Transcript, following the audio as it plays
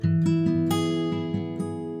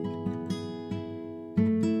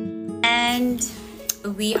And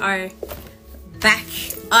we are back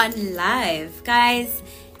on live. Guys,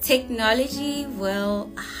 technology will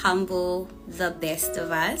humble the best of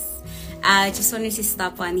us. I just wanted to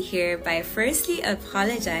stop on here by firstly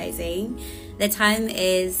apologizing. The time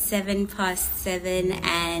is 7:07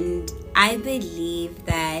 and I believe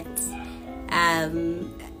that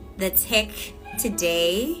the tech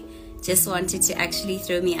today just wanted to actually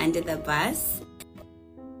throw me under the bus.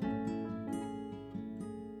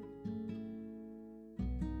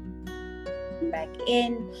 Back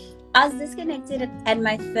in, I was disconnected and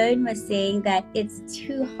my phone was saying that it's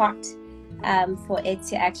too hot for it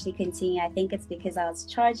to actually continue. I think it's because I was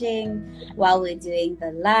charging while we're doing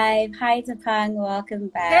the live. Hi Tshephang, welcome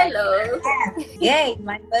back. Hello. Yay,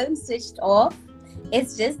 my phone switched off.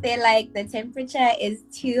 It's just they're like the temperature is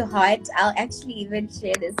too hot. I'll actually even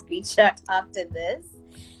share the screenshot after this.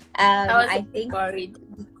 I think worried.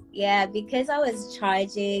 Yeah, because I was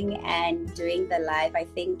charging and doing the live, I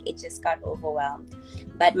think it just got overwhelmed.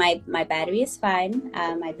 But my battery is fine.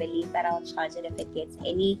 I believe that I'll charge it if it gets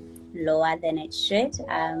any lower than it should.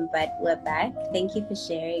 But we're back. Thank you for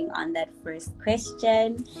sharing on that first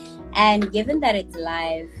question. And given that it's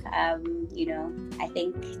live, I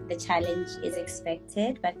think the challenge is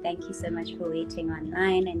expected. But thank you so much for waiting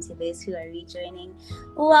online. And to those who are rejoining,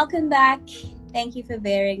 welcome back. Thank you for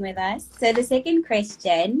bearing with us. So the second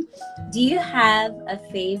question, do you have a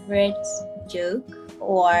favorite joke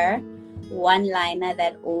or one-liner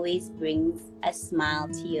that always brings a smile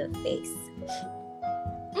to your face?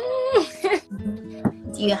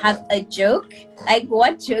 Do you have a joke? Like,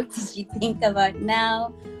 what joke did you think about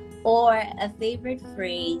now? Or a favorite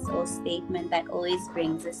phrase or statement that always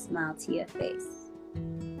brings a smile to your face?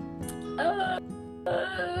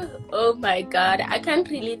 Oh my God, I can't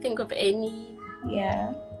really think of any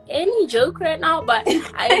joke right now, but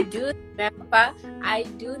I do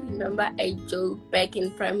remember a joke back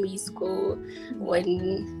in primary school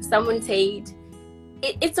when someone said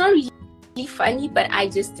it's not really funny, but I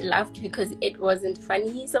just laughed because it wasn't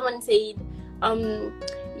funny. Someone said,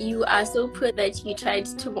 you are so poor that you tried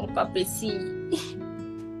to mop up a sea.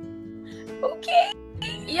 Okay.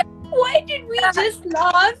 Yeah. Why did we just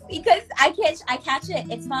laugh? Because I catch it.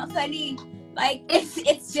 It's not funny. Like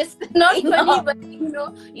it's just not funny, but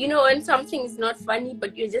you know when something is not funny,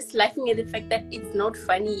 but you're just laughing at the fact that it's not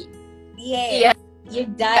funny. Yeah. You're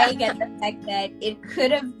dying at the fact that it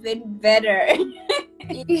could have been better.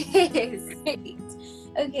 Yes. Great.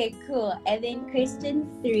 Okay, cool. And then question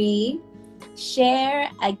 3,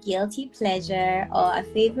 share a guilty pleasure or a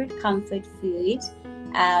favorite comfort food,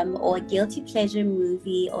 or a guilty pleasure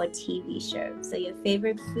movie or TV show. So your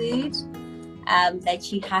favorite food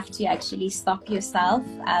that you have to actually stop yourself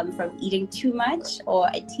from eating too much, or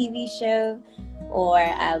a TV show or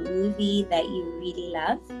a movie that you really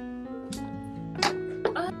love.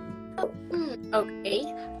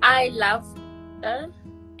 Okay, I love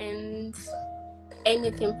and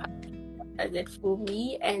anything does it for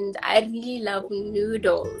me, and I really love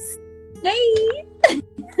noodles. Hey!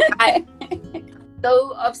 I'm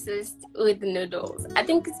so obsessed with noodles. I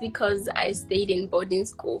think it's because I stayed in boarding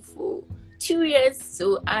school for 2 years,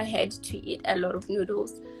 so I had to eat a lot of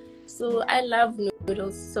noodles. So I love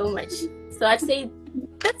noodles so much. So I'd say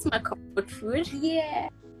that's my comfort food. Yeah.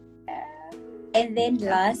 And then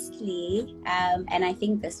lastly, and I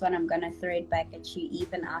think this one I'm going to throw it back at you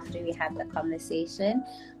even after we have the conversation.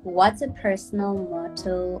 What's a personal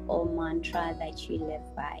motto or mantra that you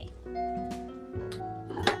live by?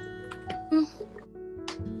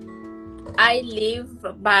 I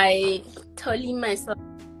live by telling myself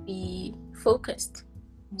to be focused.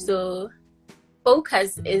 So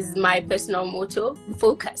focus is my personal motto.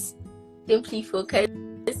 Focus. Simply focus.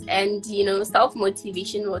 And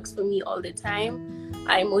self-motivation works for me all the time.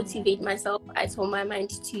 I motivate myself. I tell my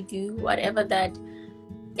mind to do whatever that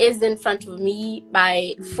is in front of me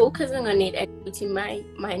by focusing on it and putting my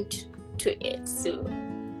mind to it. So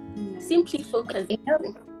simply focus.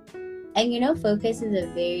 And focus is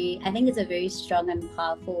I think it's a very strong and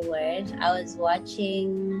powerful word. I was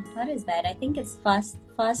watching, what is that? I think it's Fast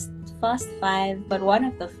 5, but one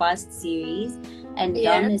of the Fast series, and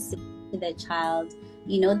Dom is saying to the child,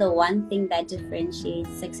 the one thing that differentiates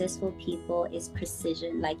successful people is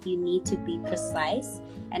precision. Like, you need to be precise.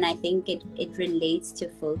 And I think it relates to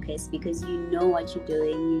focus, because you know what you're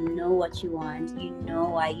doing, you know what you want, you know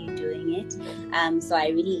why you're doing it. So I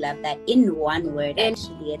really love that. In one word,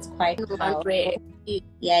 actually, it's quite powerful.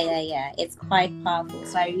 Yeah. It's quite powerful.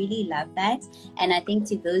 So I really love that. And I think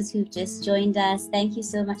to those who've just joined us, thank you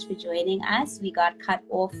so much for joining us. We got cut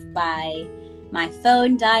off by my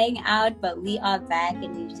phone dying out, but we are back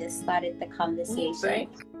and we've just started the conversation.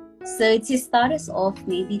 So to start us off,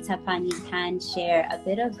 maybe Tshephang, you can share a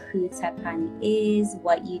bit of who Tshephang is,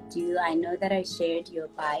 what you do. I know that I shared your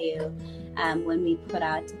bio when we put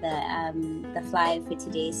out the flyer for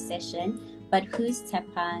today's session. But who's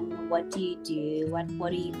Tshephang? What do you do?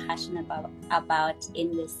 What are you passionate about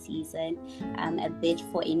in this season? A bit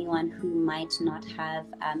for anyone who might not have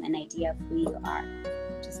an idea of who you are.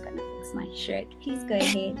 I'm just gonna fix my shirt. Please go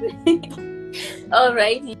ahead. All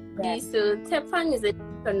right. Yeah. So Tshephang is an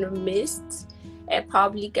economist, a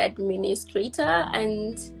public administrator,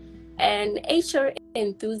 and an HR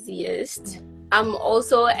enthusiast. I'm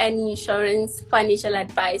also an insurance financial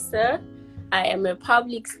advisor. I am a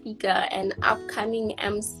public speaker, an upcoming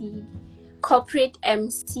MC, corporate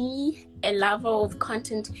MC, a lover of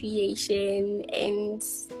content creation, and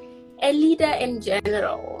a leader in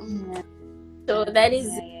general. Yeah. So that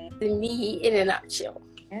is me in a nutshell.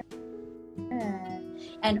 Yeah.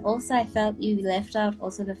 And also I felt you left out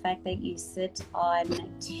also the fact that you sit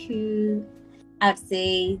on two, I'd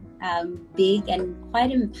say, big and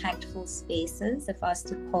quite impactful spaces, if I was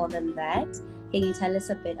to call them that. Can you tell us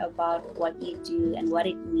a bit about what you do and what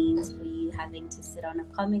it means for you having to sit on a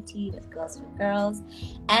committee with Girls for Girls,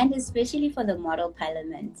 and especially for the Model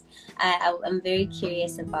Parliament? I'm very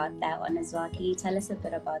curious about that one as well. Can you tell us a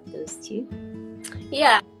bit about those two?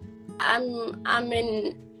 Yeah, I'm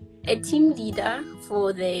a team leader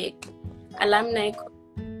for the alumni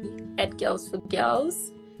at Girls for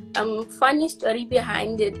Girls. Funny story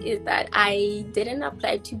behind it is that I didn't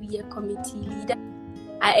apply to be a committee leader.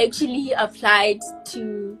 I actually applied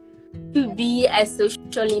to be a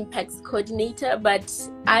social impacts coordinator, but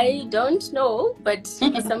I don't know, but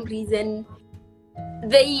for some reason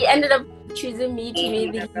they ended up choosing me to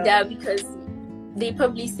be the leader because they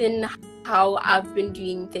probably seen how I've been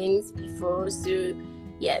doing things before. So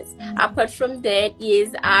yes, apart from that,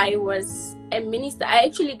 yes, I was a minister. I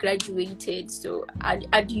actually graduated, so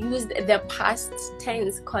I'd used the past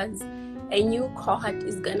tense because a new cohort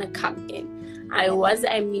is gonna come in. I was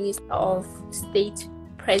a Minister of State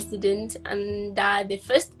President and the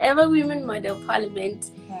first ever women model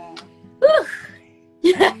parliament. Yeah.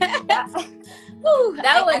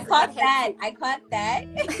 I caught that.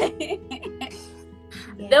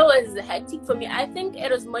 Yeah. That was hectic for me. I think it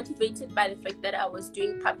was motivated by the fact that I was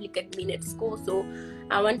doing public admin at school. So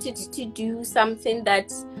I wanted to do something that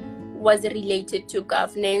was related to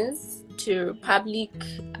governance, to public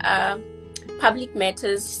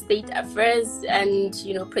matters, state affairs, and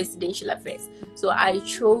presidential affairs. So I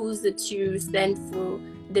chose to stand for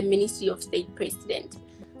the Ministry of State President.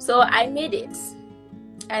 So I made it.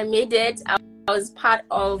 I was part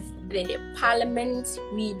of the parliament.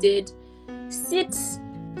 We did sit,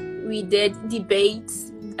 we did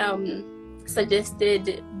debates,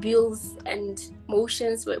 suggested bills and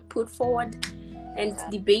motions were put forward and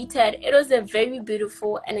debated. It was a very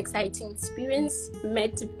beautiful and exciting experience.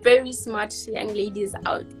 Met very smart young ladies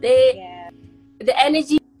out there. Yeah. The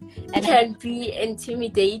energy can be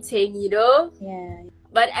intimidating, Yeah.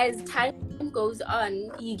 But as time goes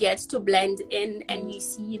on, you get to blend in and you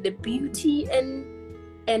see the beauty in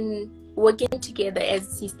working together as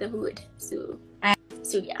sisterhood. So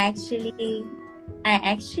yeah. I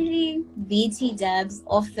actually BT dubs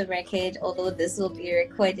off the record, although this will be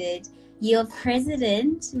recorded. Your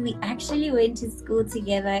president, we actually went to school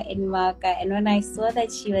together in Maka, and when I saw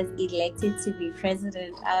that she was elected to be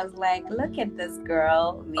president, I was like, look at this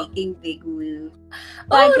girl making big moves.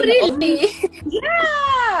 Really? Yeah!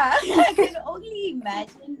 I can only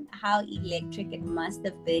imagine how electric it must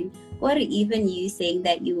have been. Or even you saying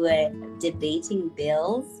that you were debating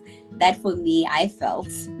bills, that for me, I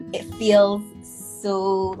felt, it feels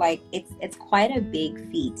so like it's quite a big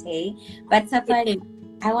feat, hey? But Tshephang,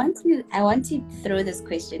 I want to throw this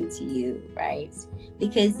question to you, right?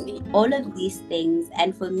 Because all of these things,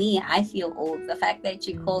 and for me, I feel old. The fact that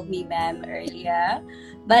you called me ma'am earlier,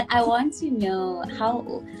 but I want to know how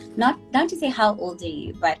old, not to say how old are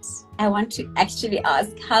you, but I want to actually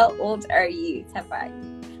ask, how old are you,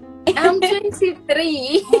 Tshephang? I'm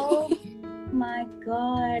 23. Oh my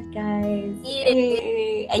God, guys!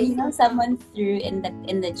 Yay. And someone threw in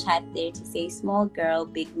the chat there to say small girl,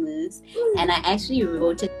 big moves, and I actually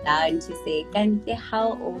wrote it down to say, Kante,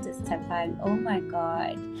 how old is Tshephang? Oh my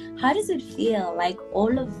God, how does it feel? Like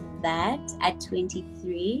all of that at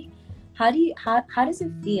 23? How does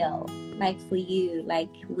it feel like for you?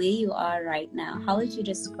 Like where you are right now? How would you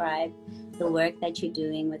describe the work that you're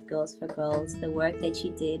doing with Girls for Girls, the work that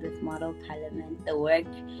you did with Model Parliament, the work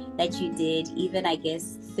that you did even, I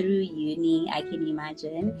guess, through uni, I can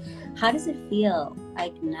imagine. How does it feel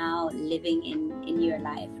like now living in your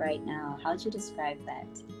life right now? How would you describe that?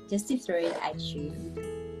 Just to throw it at you.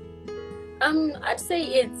 I'd say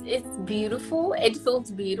it's beautiful. It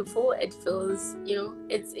feels beautiful. It feels,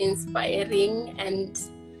 it's inspiring, and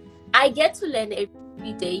I get to learn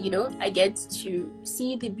every day. I get to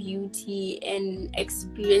see the beauty and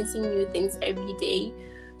experiencing new things every day.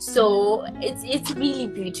 So it's really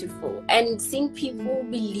beautiful, and seeing people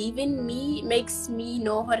believe in me makes me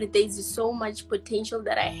know that there's so much potential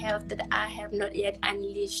that I have that I have not yet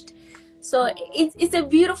unleashed. So it's a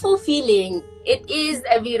beautiful feeling. It is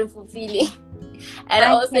a beautiful feeling. And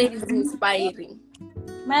also it is inspiring.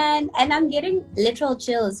 Man, and I'm getting literal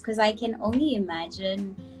chills because I can only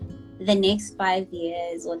imagine the next 5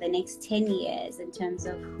 years or the next 10 years in terms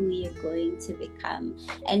of who you're going to become.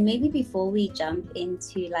 And maybe before we jump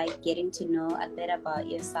into like getting to know a bit about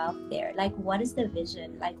yourself there, like what is the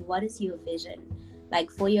vision? Like what is your vision? Like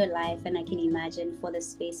for your life, and I can imagine for the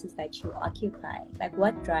spaces that you occupy. Like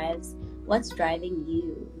what's driving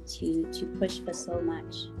you to push for so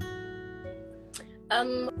much?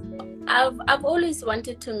 I've always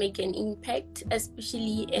wanted to make an impact,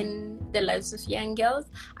 especially in the lives of young girls.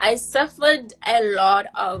 I suffered a lot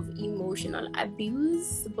of emotional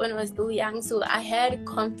abuse when I was still young, so I had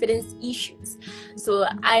confidence issues. So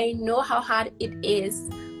I know how hard it is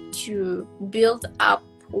to build up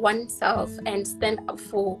oneself and stand up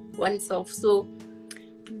for oneself. So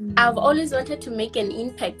I've always wanted to make an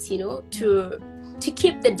impact, to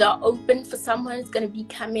keep the door open for someone who's going to be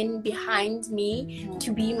coming behind me,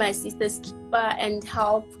 to be my sister's keeper and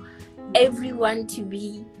help everyone to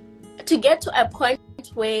get to a point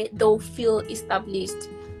where they'll feel established.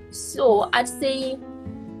 So I'd say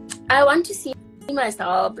I want to see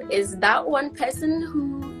myself as that one person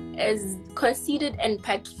who is considered and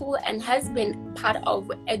impactful and has been part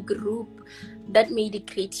of a group that made a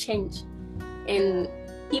great change in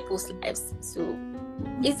people's lives. So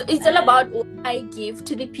it's all about what I give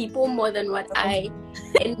to the people more than what I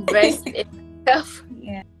invest in myself.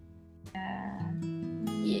 Yeah.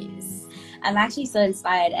 Yes. I'm actually so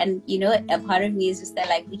inspired, and a part of me is just that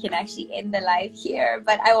like we can actually end the live here,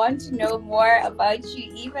 but I want to know more about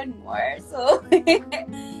you even more. So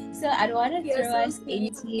so I'd want to throw us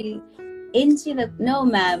into the no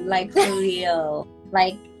ma'am, like for real.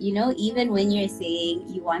 Like, even when you're saying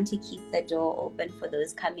you want to keep the door open for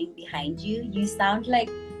those coming behind you, you sound like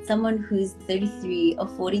someone who's 33 or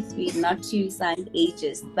 43, not to sound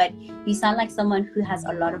ageist, but you sound like someone who has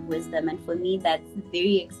a lot of wisdom. And for me, that's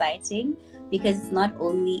very exciting because it's not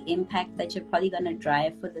only impact that you're probably going to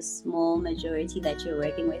drive for the small majority that you're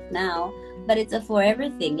working with now, but it's a forever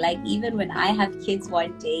thing. Like even when I have kids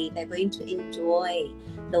one day, they're going to enjoy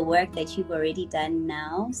the work that you've already done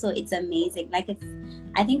now. So it's amazing. I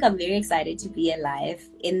think I'm very excited to be alive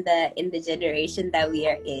in the generation that we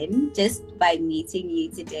are in just by meeting you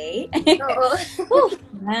today. Oh,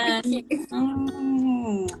 man.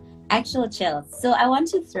 Actual chills. So I want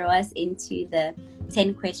to throw us into the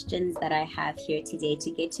 10 questions that I have here today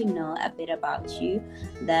to get to know a bit about you.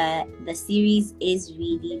 The series is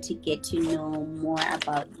really to get to know more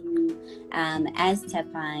about you as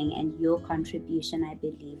Tshephang and your contribution, I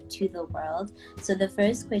believe, to the world. So the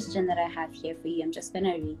first question that I have here for you, I'm just going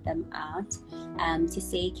to read them out to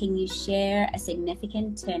say, can you share a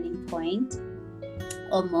significant turning point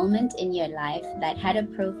or moment in your life that had a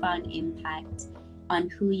profound impact on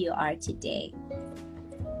who you are today?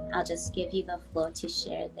 I'll just give you the floor to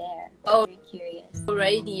share there. Oh, very curious.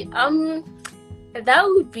 Alrighty. That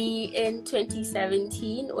would be in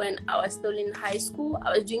 2017 when I was still in high school.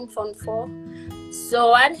 I was doing Form 4. So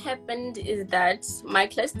what happened is that my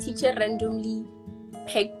class teacher randomly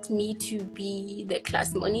picked me to be the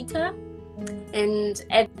class monitor. And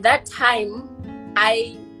at that time,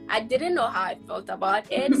 I didn't know how I felt about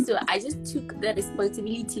it. So I just took the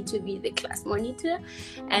responsibility to be the class monitor.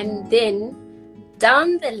 And then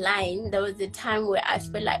down the line, there was a time where I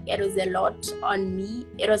felt like it was a lot on me.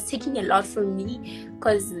 It was taking a lot from me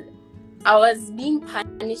because I was being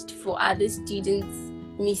punished for other students'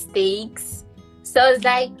 mistakes. So I was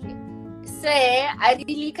like, sir, I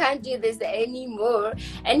really can't do this anymore.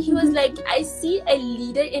 And he was like, I see a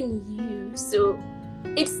leader in you. So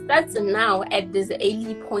it starts now at this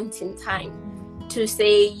early point in time to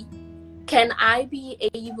say, can I be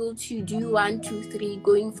able to do 1, 2, 3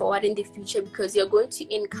 going forward in the future? Because you're going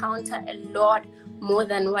to encounter a lot more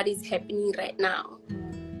than what is happening right now.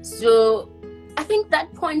 So I think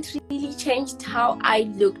that point really changed how I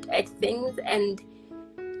looked at things, and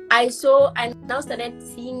I now started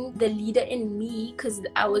seeing the leader in me because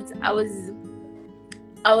I was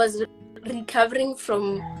recovering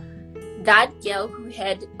from that girl who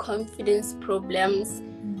had confidence problems.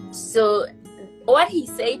 So what he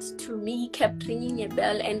said to me kept ringing a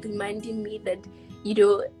bell and reminding me that you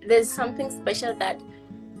know, there's something special that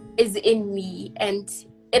is in me, and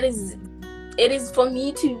it is for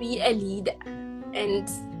me to be a leader, and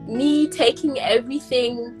me taking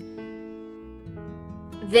everything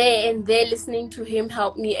there and there, listening to him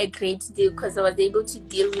helped me a great deal, because I was able to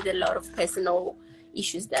deal with a lot of personal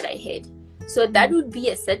issues that I had. So that would be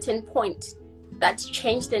a certain point that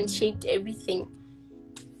changed and shaped everything.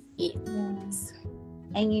 Yes.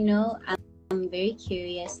 And you know, I'm very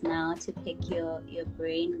curious now to pick your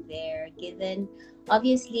brain there, given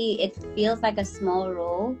obviously it feels like a small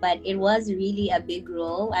role, but it was really a big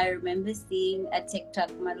role. I remember seeing a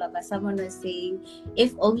TikTok, Majafa, someone was saying,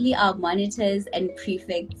 if only our monitors and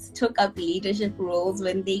prefects took up leadership roles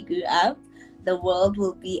when they grew up, the world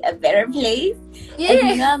will be a better place. Yeah. And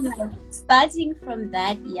you know, I'm like, starting from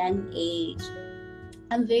that young age,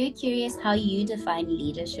 I'm very curious how you define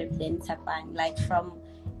leadership then, Tshephang, like from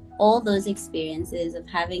all those experiences of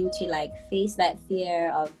having to like face that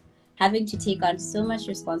fear of having to take on so much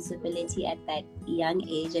responsibility at that young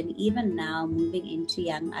age, and even now moving into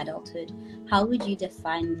young adulthood. How would you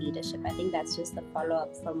define leadership? I think that's just a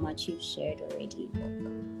follow-up from what you've shared already.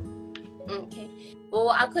 Okay.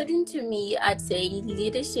 Well, according to me, I'd say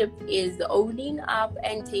leadership is owning up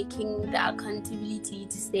and taking the accountability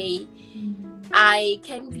to say, I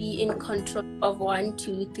can be in control of 1,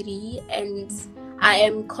 2, 3, and I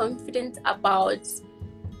am confident about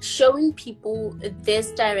showing people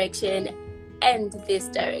this direction and this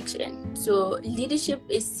direction. So leadership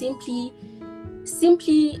is simply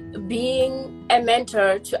being a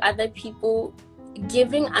mentor to other people,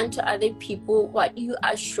 giving unto other people what you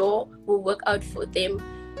are sure will work out for them,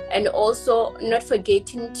 and also not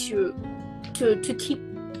forgetting to keep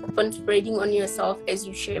on spreading on yourself as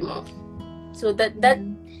you share more. So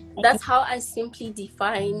that's how I simply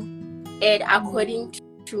define it according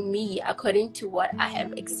to me, according to what I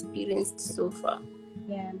have experienced so far.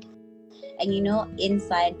 Yeah. And you know,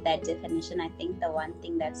 inside that definition, I think the one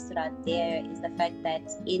thing that stood out there is the fact that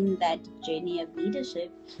in that journey of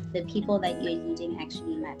leadership, the people that you're leading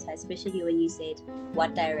actually matter, especially when you said,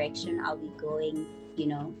 what direction are we going, you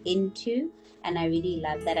know, into? And I really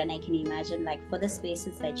love that. And I can imagine, like, for the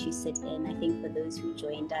spaces that you sit in, I think for those who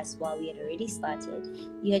joined us while we had already started,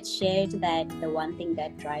 you had shared that the one thing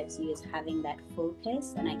that drives you is having that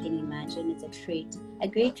focus. And I can imagine it's a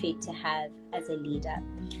great trait to have as a leader.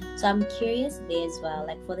 So I'm curious there as well,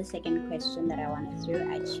 like for the second question that I want to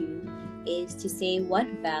throw at you is to say, what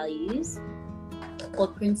values or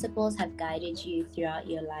principles have guided you throughout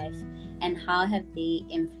your life, and how have they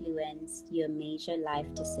influenced your major life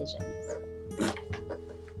decisions?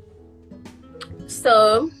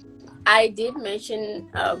 So I did mention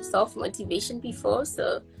self-motivation before.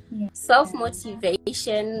 So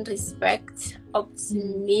self-motivation, respect,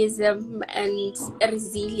 optimism, and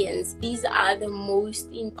resilience, these are the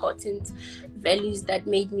most important values that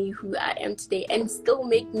made me who I am today, and still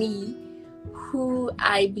make me who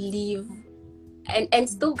I believe, and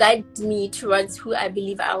still guide me towards who I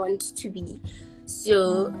believe I want to be.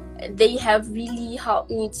 So they have really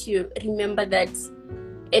helped me to remember that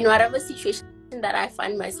in whatever situation that I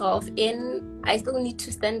find myself in, I still need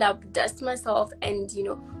to stand up, dust myself, and, you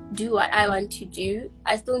know, do what I want to do.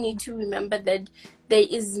 I still need to remember that there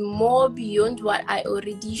is more beyond what I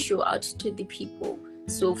already show out to the people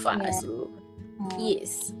so far. Yeah. So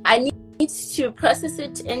yes, I need to process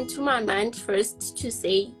it into my mind first to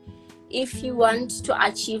say, if you want to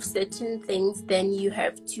achieve certain things, then you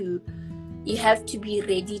have to be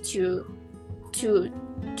ready to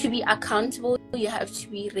be accountable. You have to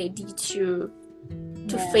be ready to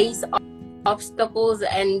face obstacles,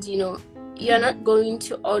 and, you know, you're not going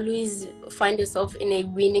to always find yourself in a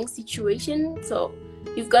winning situation. So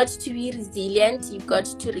you've got to be resilient. You've got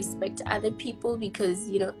to respect other people, because,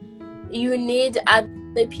 you know, you need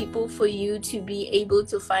other people for you to be able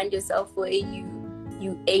to find yourself where you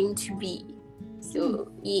aim to be.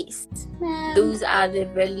 So yes, those are the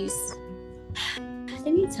values.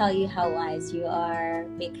 Let me tell you how wise you are,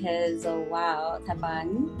 because wow,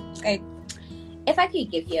 Tshephang, like, if I could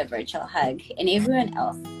give you a virtual hug, and everyone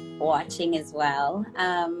else watching as well,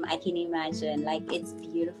 I can imagine, like, it's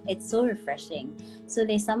beautiful, it's so refreshing. So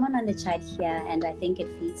there's someone on the chat here, and I think it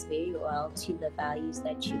feeds very well to the values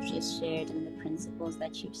that you've just shared and the principles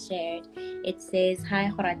that you've shared. It says,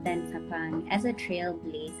 hi Horatan Tshephang, as a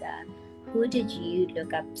trailblazer, who did you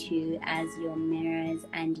look up to as your mirrors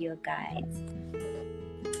and your guides?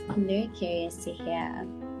 I'm very curious to hear,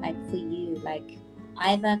 like, for you, like,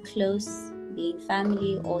 either close, being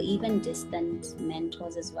family, or even distant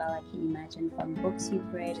mentors as well, I can imagine, from books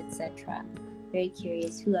you've read, etc. Very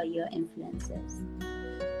curious, who are your influences?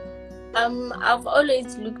 I've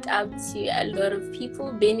always looked up to a lot of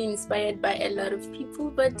people, been inspired by a lot of people,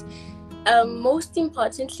 but most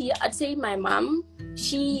importantly, I'd say my mom.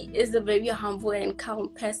 She is a very humble and calm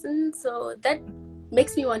person, so that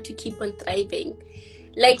makes me want to keep on thriving.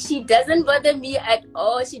 Like, she doesn't bother me at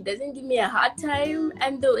all. She doesn't give me a hard time.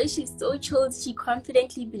 And the way she's so chilled, she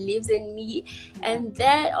confidently believes in me. And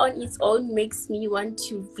that on its own makes me want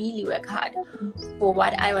to really work hard for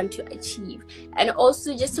what I want to achieve. And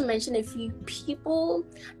also, just to mention a few people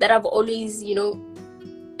that I've always,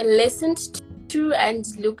 listened to and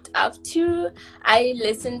looked up to. I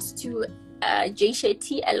listened to Jay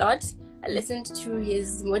Shetty a lot. I listened to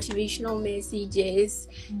his motivational messages,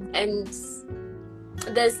 and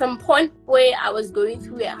there's some point where I was going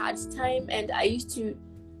through a hard time, and I used to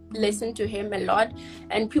listen to him a lot,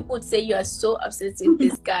 and people would say, you are so obsessed with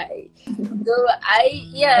this guy. So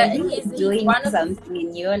he's doing one of something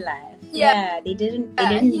in your life. They didn't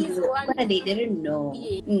know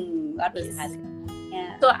what was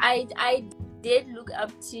happening. So I did look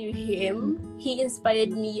up to him. He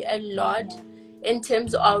inspired me a lot in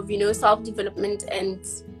terms of self-development and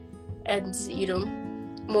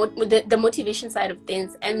the motivation side of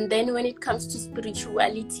things. And then when it comes to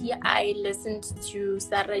spirituality, I listened to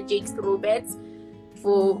Sarah Jakes Roberts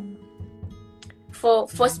for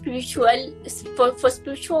spiritual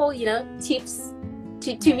tips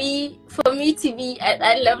to be at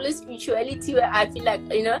that level of spirituality where I feel like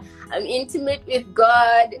I'm intimate with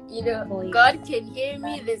God. God can hear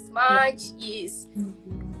me this much. Yes.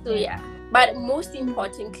 So yeah. But most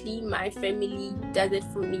importantly, my family does it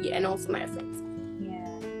for me, and also my friends.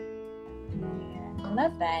 I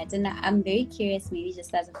love that. And I'm very curious, maybe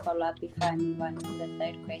just as a follow-up before I move on to the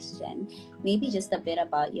third question, maybe just a bit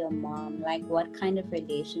about your mom, like what kind of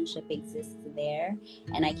relationship exists there.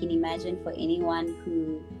 And I can imagine for anyone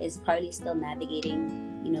who is probably still navigating,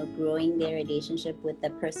 growing their relationship with the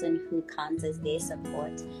person who counts as their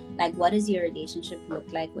support, like what does your relationship look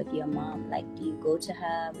like with your mom? Like, do you go to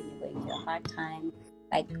her when you're going through a hard time?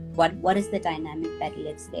 Like what is the dynamic that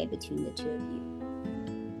lives there between the two of you?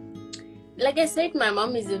 Like I said, my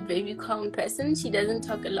mom is a very calm person. She doesn't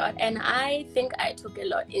talk a lot, and I think I talk a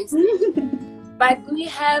lot instantly. But we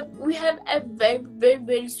have a very, very,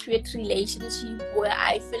 very sweet relationship where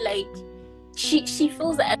I feel like she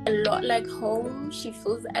feels a lot like home. She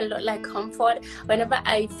feels a lot like comfort. Whenever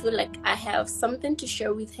I feel like I have something to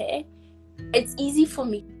share with her, it's easy for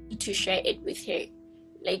me to share it with her.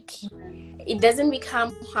 Like, it doesn't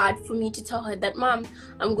become hard for me to tell her that, Mom,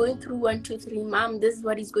 I'm going through 1, 2, 3. Mom, this is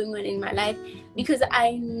what is going on in my life, because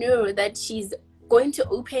I know that she's going to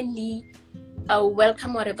openly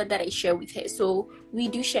welcome whatever that I share with her. So we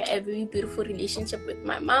do share a very beautiful relationship with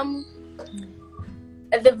my mom.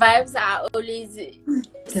 The vibes are always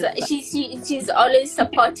she's always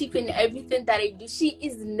supportive in everything that I do. She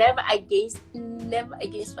is never against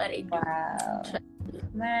what I do. Wow.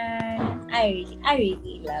 Man, I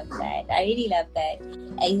really love that.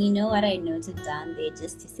 And you know what I noted down there,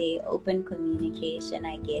 just to say open communication,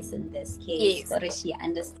 I guess, in this case, so that she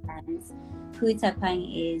understands who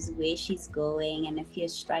Tshephang is, where she's going, and if you're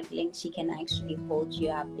struggling, she can actually hold you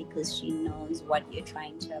up because she knows what you're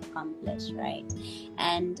trying to accomplish, right?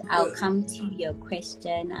 And I'll come to your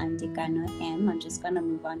question, Dikano M. I'm just going to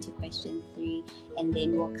move on to question 3, and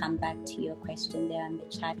then we'll come back to your question there on the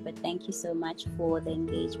chat. But thank you so much for the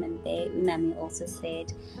engagement there. Unami also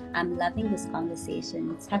said, I'm loving this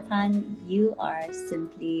conversation. Tshephang, you are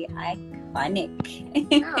simply iconic.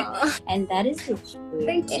 And that is the truth.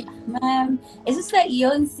 Thank you. Ma'am, it's just like you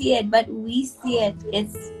don't see it, but we see it.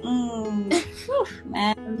 It's,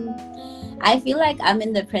 ma'am. I feel like I'm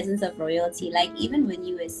in the presence of royalty. Like, even when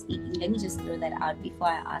you were speaking, let me just throw that out before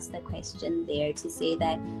I ask the question there, to say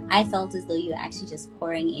that I felt as though you were actually just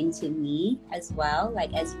pouring into me as well,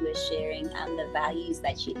 like as you were sharing the values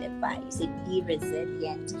that you live by. You said be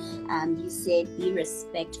resilient. You said be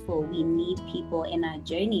respectful. We need people in our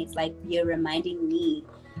journey. It's like you're reminding me,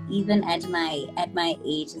 even at my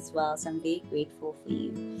age as well. So I'm very grateful for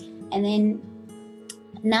you. And then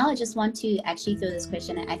now I just want to actually throw this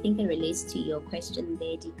question. I think it relates to your question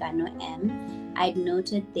there, Dikano M. I'd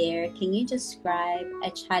noted there, can you describe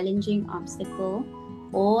a challenging obstacle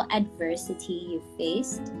or adversity you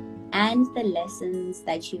faced and the lessons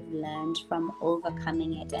that you've learned from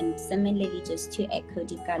overcoming it? And similarly, just to echo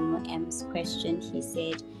Dikano M's question, he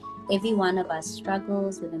said, every one of us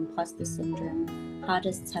struggles with imposter syndrome. How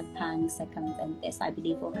does Tshephang circumvent this? I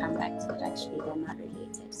believe we'll come back to it. Actually, they're not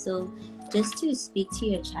related. So just to speak to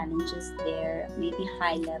your challenges there, maybe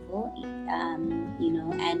high level,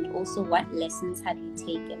 and also what lessons have you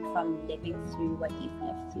taken from living through what you've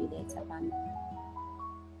lived through there, Tshephang?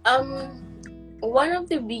 One of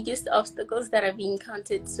the biggest obstacles that I've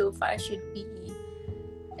encountered so far should be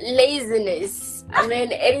laziness. I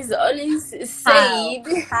mean, it is always said,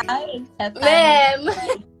 How ma'am.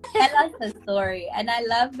 Tell us the story, and I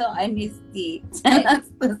love the honesty. Tell us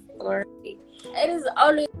the story. It is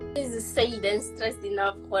always said and stressed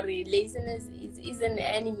enough for laziness is an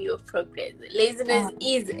enemy of progress. Laziness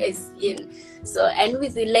is a sin. So, and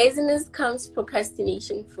with the laziness comes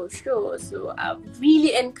procrastination for sure. So I've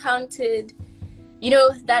really encountered,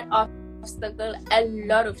 that obstacle a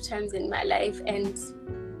lot of times in my life, and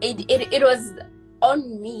it was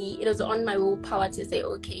on me. It was on my willpower to say,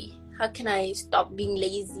 okay, how can I stop being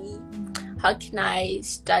lazy? How can I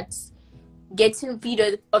start getting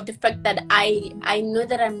rid of the fact that I know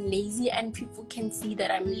that I'm lazy and people can see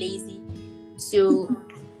that I'm lazy? So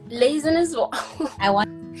laziness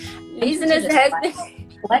laziness has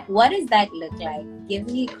what does that look like? Give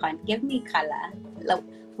me color. Like,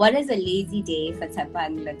 what does a lazy day for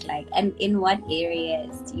Tshephang look like, and in what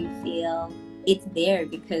areas do you feel it's there?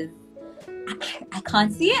 Because I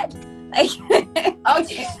can't see it. Like,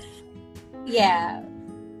 okay. Yeah.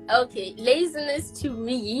 Okay, laziness to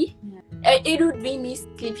me, it would be me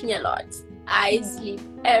sleeping a lot. I sleep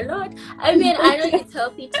a lot. I mean, I know it's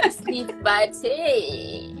healthy to sleep, but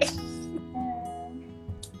hey,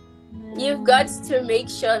 you've got to make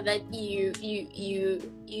sure that you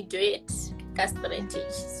do it. Strategy.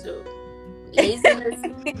 So laziness,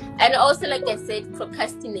 and also, like I said,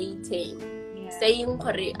 procrastinating. Saying,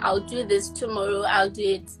 I'll do this tomorrow, I'll do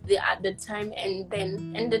it the other time, and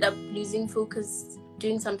then ended up losing focus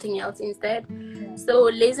doing something else instead. So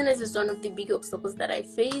laziness is one of the big obstacles that I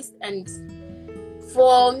faced, and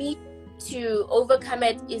for me to overcome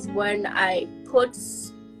it is when I put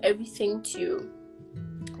everything to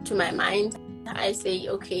my mind. I say,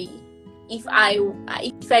 okay, if I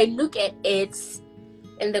look at it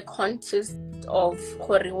in the context of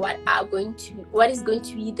what is going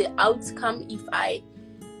to be the outcome if I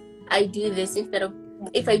do this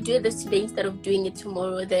if I do this today instead of doing it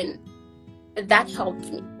tomorrow, then that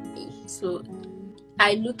helped me. So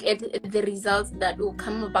I look at the results that will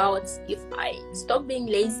come about if I stop being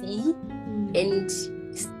lazy and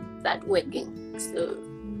start working. So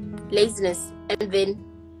laziness, and then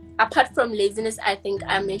apart from laziness, I think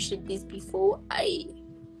I mentioned this before,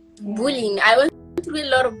 bullying. I went through a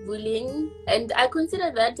lot of bullying, and I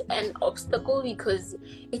consider that an obstacle because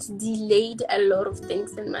it delayed a lot of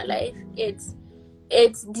things in my life. It's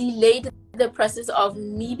delayed the process of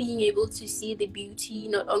me being able to see the beauty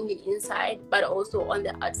not only inside but also on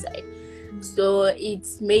the outside. So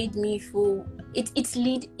it's made me feel it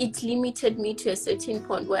limited me to a certain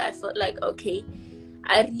point where I felt like, okay,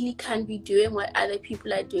 I really can't be doing what other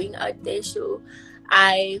people are doing out there. So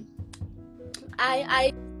I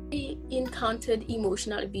encountered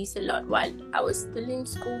emotional abuse a lot while I was still in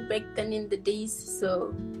school back then in the days.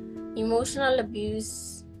 So emotional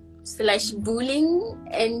abuse / bullying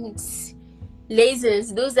and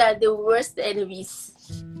laziness, those are the worst enemies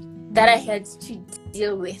that I had to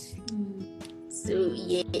deal with. So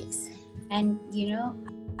yes. And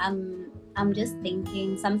I'm just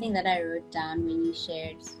thinking, something that I wrote down when you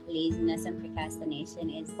shared laziness and procrastination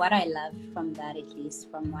is what I loved from that, at least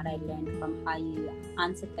from what I learned from how you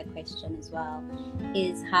answered the question as well,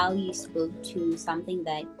 is how you spoke to something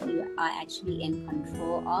that you are actually in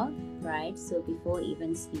control of, right? So before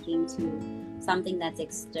even speaking to something that's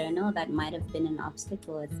external that might have been an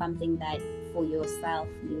obstacle, it's something that for yourself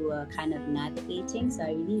you were kind of navigating. So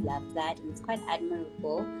I really love that. It's quite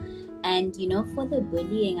admirable. And for the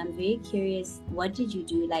bullying, I'm very curious, what did you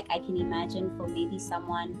do? Like, I can imagine for maybe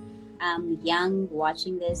someone young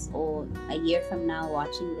watching this, or a year from now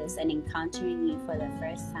watching this and encountering you for the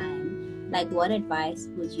first time, like, what advice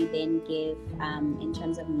would you then give in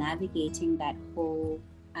terms of navigating that whole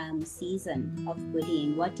season of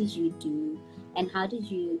bullying? What did you do, and how did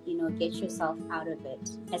you get yourself out of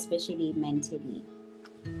it, especially mentally?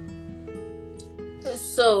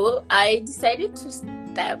 So I decided to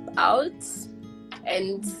step out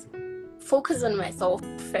and focus on myself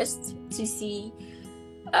first to see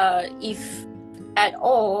if at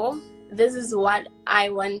all this is what I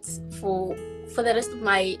want for the rest of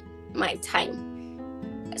my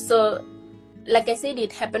time. So like I said,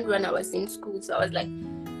 it happened when I was in school. So I was like,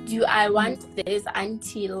 do I want this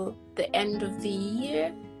until the end of the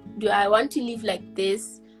year? Do I want to live like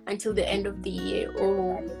this until the end of the year,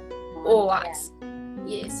 or what?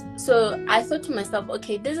 Yes. So I thought to myself,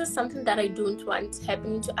 okay, this is something that I don't want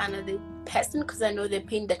happening to another person because I know the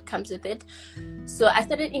pain that comes with it. So I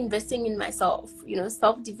started investing in myself,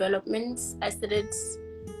 self-development. I started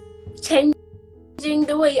changing changing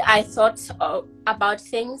the way I thought about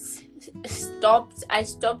things. I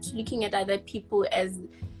stopped looking at other people as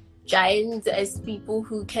giants, as people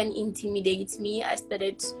who can intimidate me. I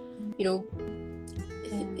started, you know,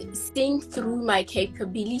 seeing through my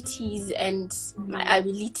capabilities and my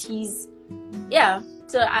abilities. Yeah.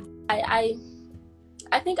 So I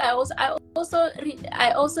think I also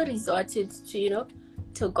resorted to, you know,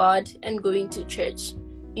 to God and going to church.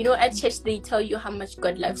 You know, at church they tell you how much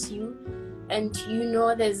God loves you, and you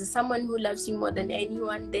know there's someone who loves you more than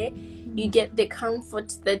anyone there. You get the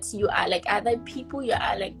comfort that you are like other people, you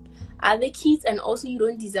are like other kids, and also you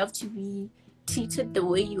don't deserve to be treated the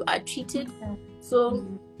way you are treated. So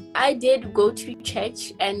I did go to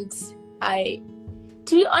church, and to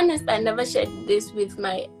be honest, I never shared this with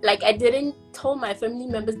I didn't tell my family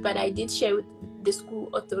members, but I did share with the school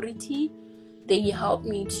authority. They helped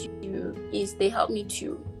me to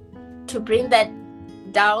bring that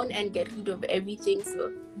down and get rid of everything.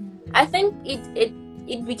 So I think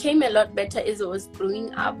it became a lot better as I was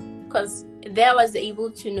growing up, because there I was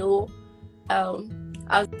able to know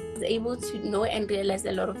and realize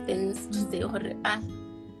a lot of things, to say,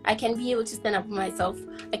 I can be able to stand up for myself.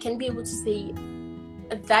 I can be able to say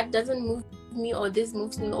that doesn't move me, or this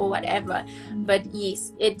moves me, or whatever. But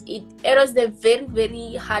yes, it was a very,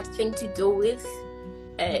 very hard thing to deal with.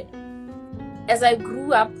 As I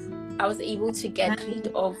grew up, I was able to get rid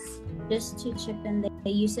of. Just to chip in there,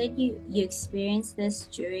 you said you experienced this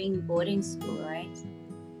during boarding school, right?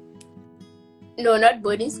 No, not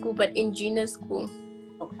boarding school, but in junior school.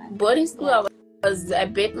 Okay. Boarding school, I was a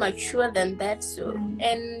bit mature than that. So,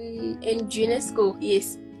 and in junior school,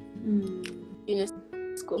 yes. Junior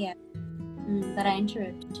school. Yeah. But I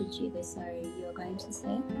interrupted you there. Sorry, you were going to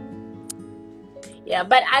say? Yeah,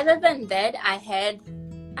 but other than that, I had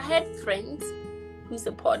friends who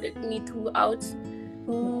supported me throughout,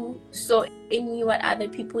 who saw in me what other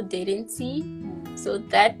people didn't see. So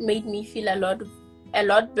that made me feel a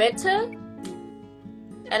lot better.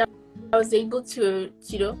 And I was able to,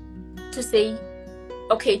 you know, to say,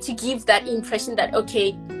 okay, to give that impression that,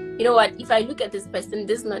 okay, you know what, if I look at this person,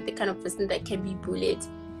 this is not the kind of person that can be bullied.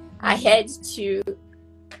 I had to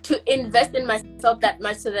invest in myself that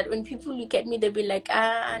much, so that when people look at me, they'll be like,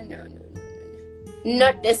 no,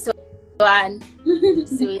 not this one.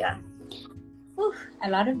 So yeah. A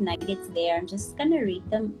lot of nuggets there. I'm just gonna read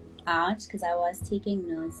them out, because I was taking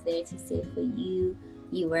notes there to say, for you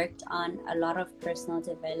worked on a lot of personal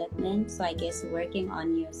development. So I guess working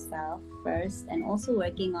on yourself first, and also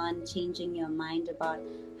working on changing your mind about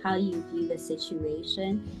how you view the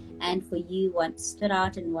situation. And for you, what stood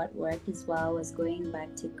out and what worked as well was going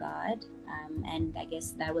back to God. And I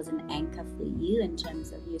guess that was an anchor for you in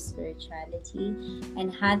terms of your spirituality.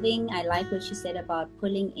 And I like what you said about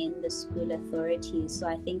pulling in the school authorities. So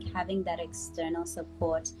I think having that external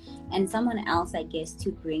support and someone else, I guess,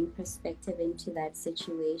 to bring perspective into that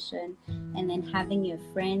situation. And then having your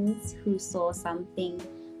friends who saw something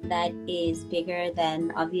that is bigger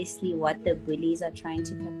than obviously what the bullies are trying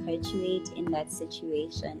to perpetuate in that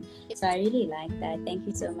situation. So I really like that. Thank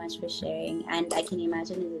you so much for sharing. And I can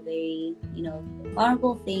imagine it's a very, you know,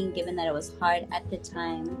 horrible thing, given that it was hard at the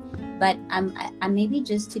time. But I maybe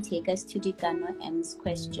just to take us to Dikano M's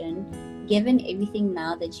question, given everything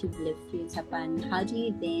now that you've lived through, Tshephang, how do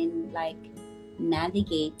you then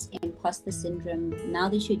navigate imposter syndrome now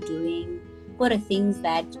that you're doing what are things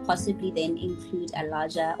that possibly then include a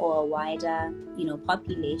larger or a wider, you know,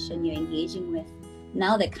 population you're engaging with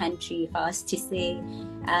now, the country, if I was to say,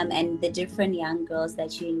 and the different young girls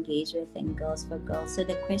that you engage with and Girls for Girls. So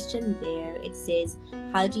the question there, it says,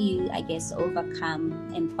 how do you, I guess,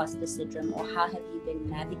 overcome imposter syndrome, or how have you been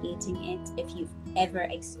navigating it, if you've ever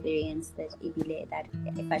experienced it, that,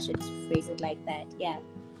 if I should phrase it like that? Yeah.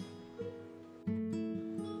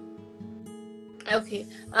 Okay.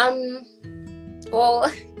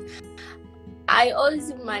 Well, I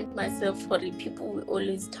always remind myself, for the people we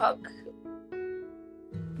always talk.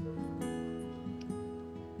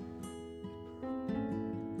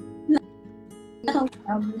 No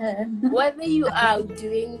problem. Whether you are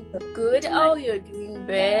doing good or you're doing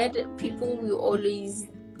bad, people will always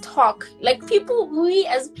talk. Like we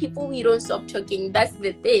as people, we don't stop talking. That's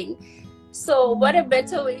the thing. So what a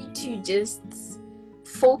better way to just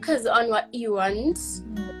focus on what you want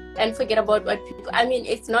and forget about what people. I mean,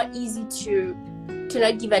 it's not easy to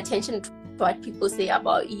not give attention to what people say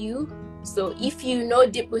about you. So if you know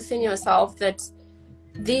deep within yourself that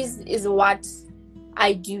this is what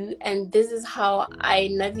I do and this is how I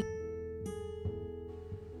navigate.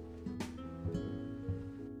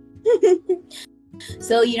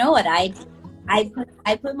 So you know what I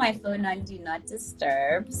I put my phone on do not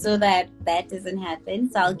disturb so that that doesn't happen.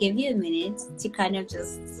 So I'll give you a minute to kind of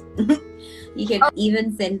just you can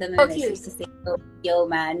even send them a Okay. message to say, oh, yo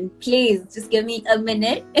man, please just give me a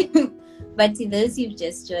minute. But to those who've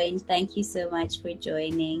just joined, thank you so much for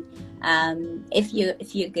joining. If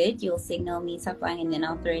you're good, you'll signal me Tshephang, and then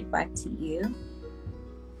I'll throw it back to you.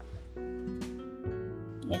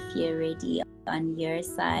 If you're ready on your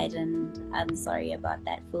side, and I'm sorry about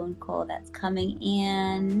that phone call that's coming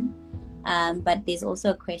in. But there's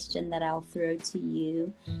also a question that I'll throw to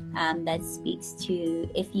you that speaks to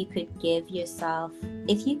if you could give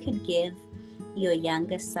your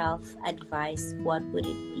younger self advice, what would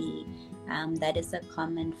it be? That is a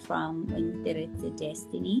comment from Unwavering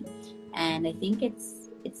Destiny, and I think it's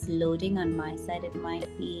loading on my side. It might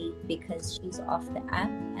be because she's off the app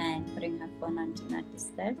and putting her phone on do not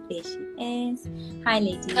disturb. There she is. Hi,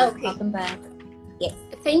 lady. Okay. Welcome back. Yes.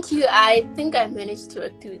 Thank you. I think I managed to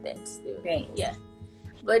work through that. So, great. Yeah.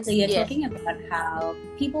 But so you're talking about how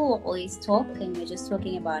people will always talk, and you're just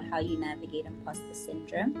talking about how you navigate imposter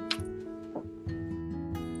syndrome.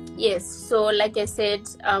 Yes. So like I said,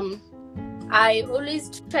 I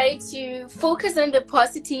always try to focus on the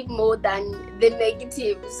positive more than the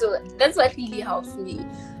negative. So that's what really helps me.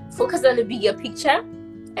 Focus on the bigger picture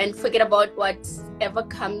and forget about whatever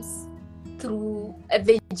comes through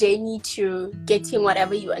the journey to getting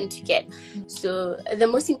whatever you want to get. So the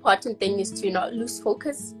most important thing is to not lose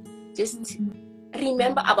focus. Just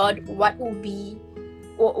remember about what will be,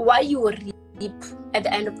 or what you will reap at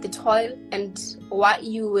the end of the toil, and what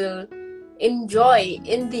you will enjoy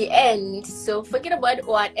in the end. So forget about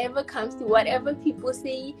whatever comes to whatever people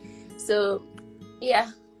say. So yeah,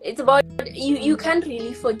 it's about you can't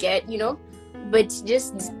really forget, but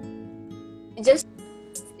just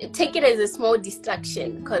take it as a small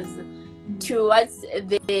distraction, because towards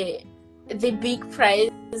the big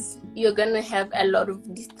prize you're gonna have a lot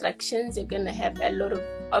of distractions, you're gonna have a lot of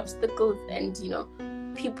obstacles, and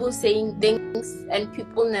people saying things, and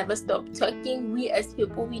people never stop talking. We as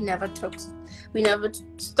people, we never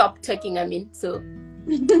stop talking. So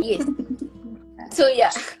yes. So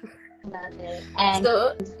yeah. And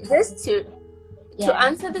so just to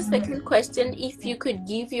answer the second question, if you could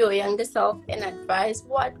give your younger self an advice,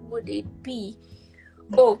 what would it be?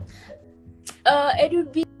 It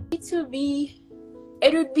would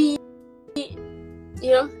be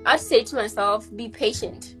I'd say to myself, be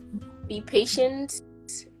patient.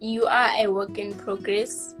 You are a work in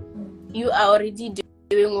progress. You are already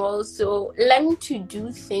doing well, so learn to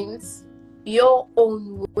do things your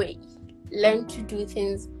own way. Learn to do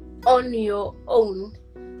things on your own.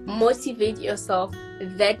 Motivate yourself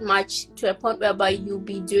that much to a point whereby you'll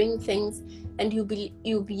be doing things and you'll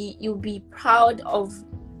be proud of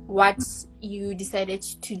what you decided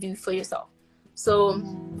to do for yourself. So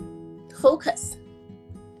focus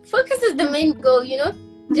is the main goal,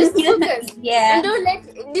 just focus. And don't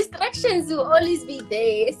let distractions will always be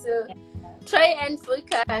there, so try and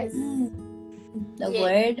focus. The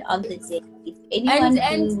word of the day. And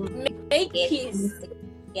make peace.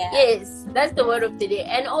 Yes, that's the word of the day.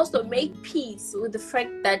 And also make peace with the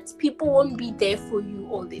fact that people won't be there for you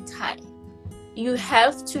all the time. You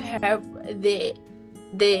have to have the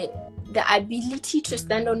ability to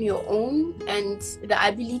stand on your own, and the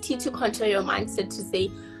ability to control your mindset to say,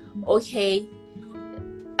 okay,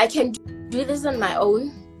 I can do this on my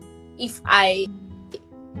own if I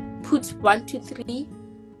put 1, 2, 3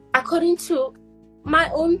 according to my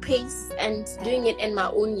own pace and doing it in my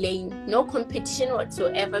own lane. No competition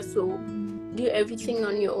whatsoever. So do everything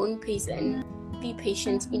on your own pace and be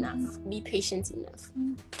patient enough.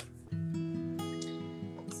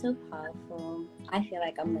 So powerful. I feel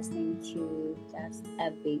like I'm listening to just a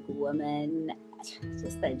big woman,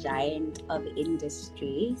 just a giant of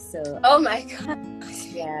industry. So oh my god.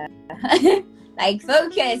 Yeah. Like,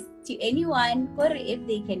 focus to anyone, or if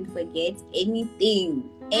they can forget anything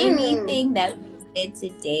that we said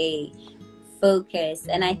today, focus.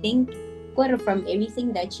 And I think from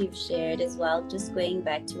everything that you've shared as well, just going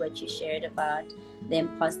back to what you shared about the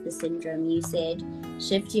imposter syndrome, you said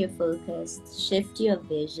shift your focus, shift your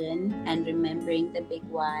vision, and remembering the big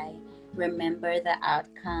why. Remember the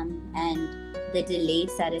outcome and the delayed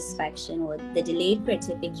satisfaction or the delayed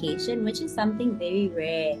gratification, which is something very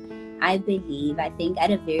rare, I believe. I think at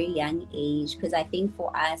a very young age, because I think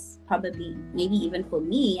for us, probably maybe even for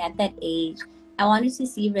me at that age, I wanted to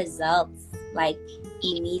see results like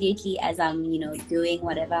immediately as I'm doing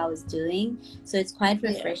whatever I was doing. So it's quite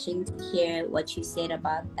refreshing to hear what you said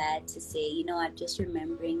about that, to say, I'm just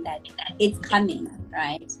remembering that it's coming,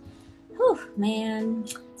 right? Whew, man.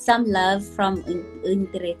 Some love from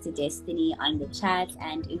Untretse Destiny on the chat,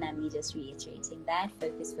 and Unami just reiterating that.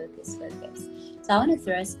 Focus, focus, focus. So I want to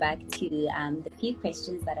throw us back to the few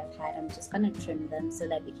questions that I've had. I'm just going to trim them so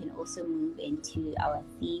that we can also move into our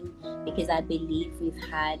theme, because I believe we've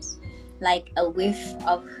had like a whiff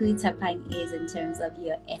of who Tshephang is in terms of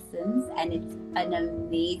your essence, and it's an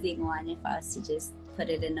amazing one if I was to just put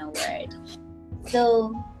it in a word.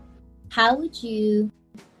 So how would you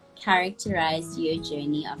characterize your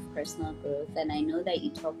journey of personal growth? And I know that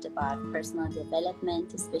you talked about personal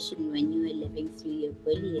development, especially when you were living through your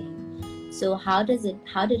bullying. So how did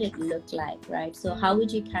it look like, right? So how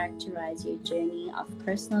would you characterize your journey of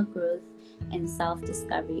personal growth and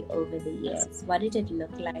self-discovery over the years? What did it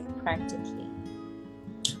look like practically?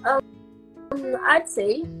 I'd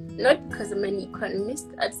say, not because I'm an economist,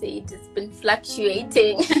 I'd say it has been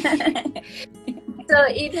fluctuating. So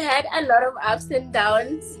it had a lot of ups and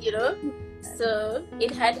downs, you know. So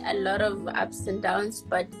it had a lot of ups and downs,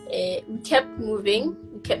 but we kept moving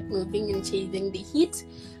and chasing the heat,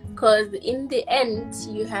 because in the end,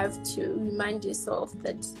 you have to remind yourself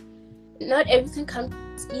that not everything comes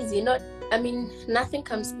easy. Nothing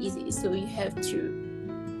comes easy. So you have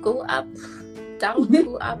to go up, down,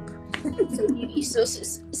 go up.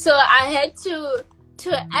 So I had to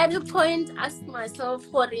at a point ask myself,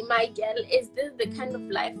 my girl, is this the kind of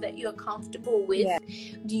life that you're comfortable with? Yeah.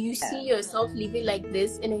 Do you see yourself living like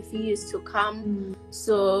this in a few years to come?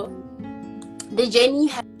 So the journey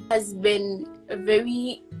has been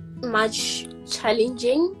very much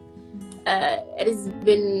challenging. It has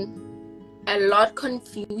been a lot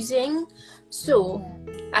confusing. So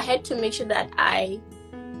I had to make sure that I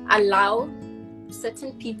allow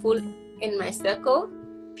certain people in my circle,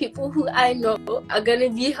 people who I know are gonna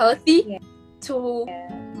be healthy to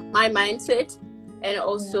my mindset, and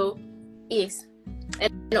also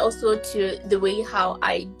and also to the way how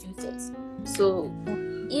I do things. So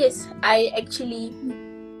yes, I actually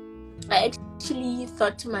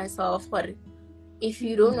thought to myself, what if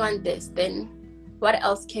you don't want this, then what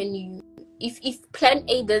else can you? If plan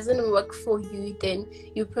A doesn't work for you, then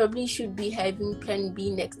you probably should be having plan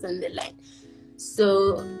B next on the line.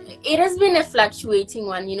 So it has been a fluctuating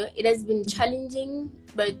one, you know. It has been challenging,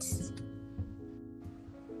 but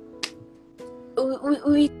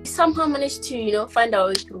we somehow managed to, you know, find our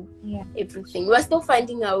way through everything. We're still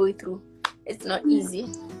finding our way through. It's not easy.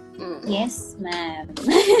 Yes, ma'am.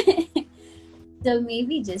 So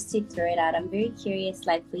maybe just to throw it out, I'm very curious,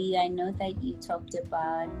 like for you, I know that you talked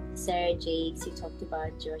about Sarah Jakes, you talked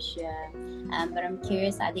about Joshua, but I'm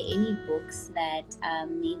curious, are there any books that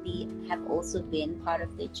maybe have also been part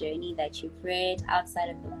of the journey that you've read outside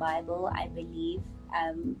of the Bible? I believe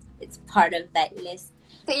it's part of that list.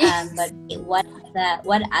 But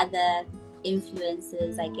what other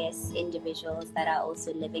influences, I guess, individuals that are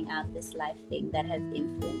also living out this life thing that has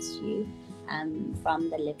influenced you from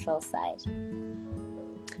the literal side?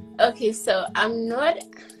 Okay, so I'm not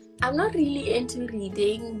really into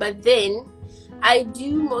reading, but then I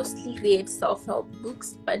do mostly read self-help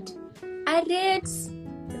books. But I read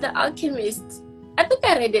The Alchemist. I think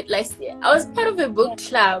I read it last year. I was part of a book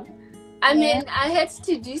club. I mean, I had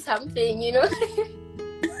to do something, you know.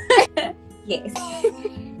 Yes.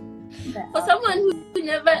 For someone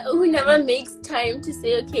who never makes time to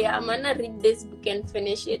say, okay, I'm gonna read this book and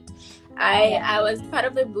finish it. I was part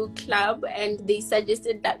of a book club, and they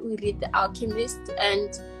suggested that we read The Alchemist,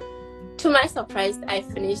 and to my surprise, I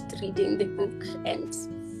finished reading the book. And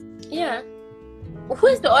who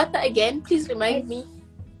is the author again? Please remind me.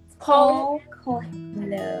 Paul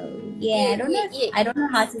Coelho. Yeah, I don't know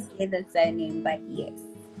how to say the surname, but yes,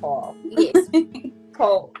 Paul. Yes,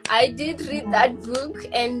 Paul. I did read that book,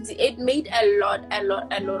 and it made a lot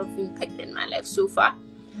of impact in my life so far.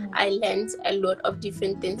 I learned a lot of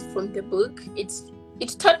different things from the book. It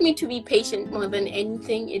taught me to be patient more than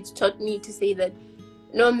anything. It taught me to say that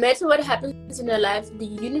no matter what happens in your life, the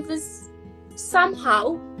universe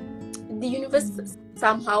somehow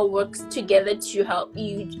works together to help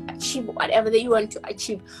you achieve whatever that you want to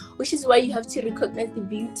achieve, which is why you have to recognize the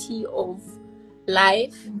beauty of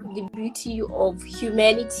life, the beauty of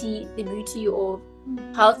humanity, the beauty of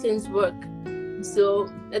how things work. So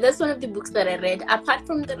that's one of the books that I read. Apart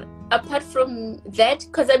from that,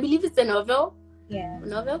 because I believe it's a novel. Yeah.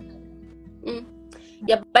 Novel.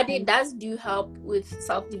 Yeah, but it does do help with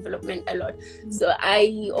self-development a lot. So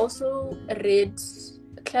I also read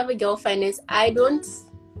Clever Girl Finance. I don't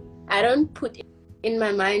put it in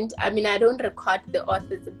my mind. I mean, I don't record the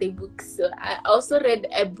authors of the book. So I also read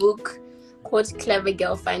a book called Clever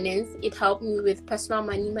Girl Finance. It helped me with personal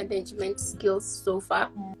money management skills so far.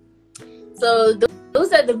 So those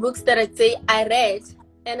those are the books that I'd say I read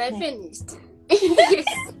and I finished. Yes.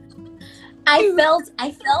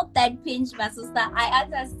 I felt that pinch, my sister. I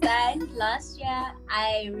understand. Last year,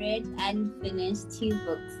 I read and finished 2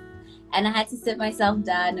 books. And I had to sit myself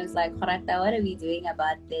down. I was like, Horata, what are we doing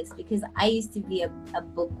about this? Because I used to be a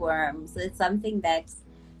bookworm. So it's something that,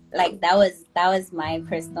 like, that was my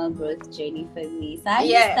personal growth journey for me. So I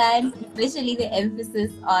understand, especially the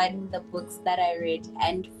emphasis on the books that I read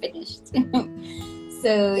and finished.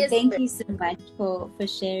 So thank you so much for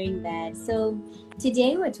sharing that. So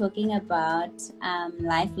today we're talking about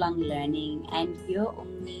lifelong learning, and you're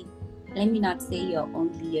only, let me not say you're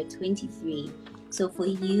 23. So for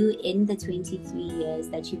you, in the 23 years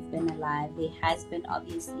that you've been alive, there has been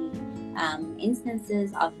obviously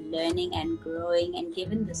instances of learning and growing, and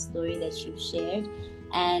given the story that you've shared.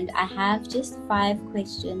 And I have just 5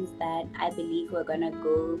 questions that I believe we're going to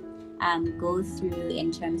go through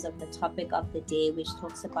in terms of the topic of the day, which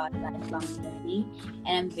talks about lifelong learning.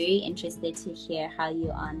 And I'm very interested to hear how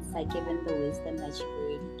you answer, given the wisdom that you've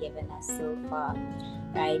already given us so far.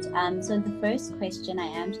 Right. So the first question, I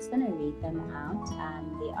am just going to read them out.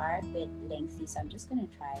 They are a bit lengthy, so I'm just going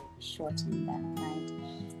to try shorten them. Right.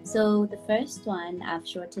 So the first one I've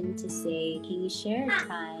shortened to say, can you share a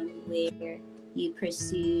time where you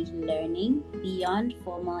pursued learning beyond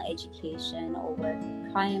formal education or work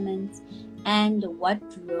requirements, and what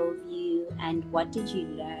drove you, and what did you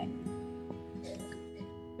learn?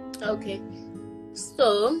 Okay.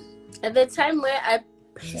 So at the time where I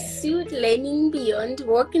pursued learning beyond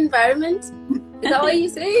work environment, is that what you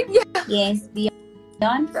said? Yeah. Yes,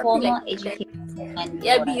 beyond formal education. And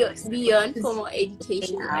beyond formal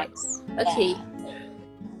education, right? Okay.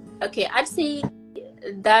 Okay, I'd say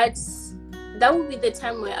that would be the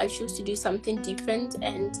time where I choose to do something different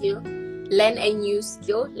and learn a new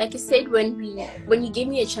skill. Like I said, when you gave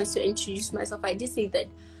me a chance to introduce myself, I did say that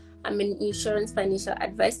I'm an insurance financial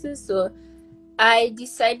advisor. So I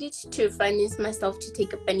decided to finance myself to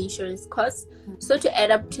take up an insurance course, so to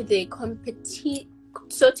add up to the competence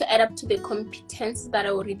that I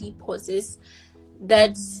already possess,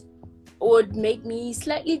 that would make me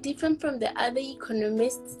slightly different from the other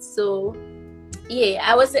economists. So yeah,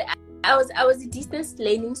 I was a distance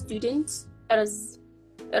learning student. It was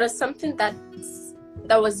something that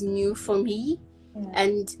was new for me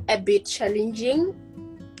and a bit challenging,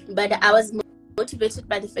 but I was motivated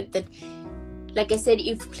by the fact that, like I said,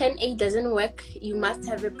 if plan A doesn't work, you must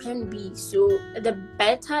have a plan B. So the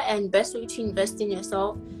better and best way to invest in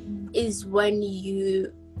yourself is when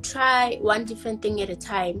you try one different thing at a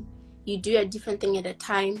time. You do a different thing at a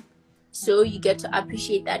time, so you get to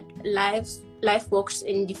appreciate that life works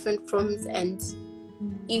in different forms. And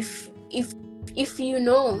if you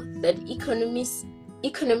know that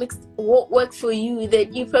economics won't work for you,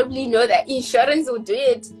 then you probably know that insurance will do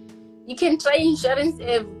it. You can try insurance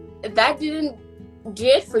if that didn't do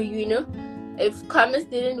it for you, if commerce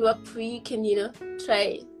didn't work for you, you can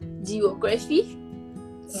try geography.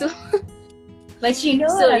 So but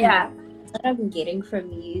what I'm getting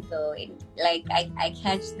from you though, I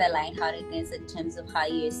catch the lightheartedness in terms of how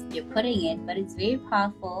you're putting it, but it's very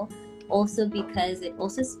powerful also because it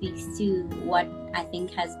also speaks to what I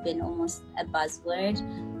think has been almost a buzzword,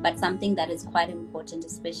 but something that is quite important,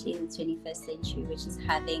 especially in the 21st century, which is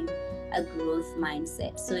having a growth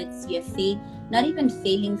mindset. So it's not even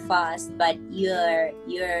failing fast, but you're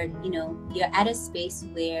at a space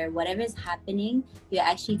where whatever is happening, you're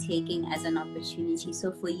actually taking as an opportunity.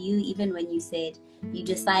 So for you, even when you said you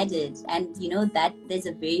decided, and that there's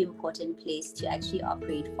a very important place to actually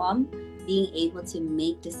operate from, being able to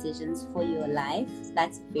make decisions for your life,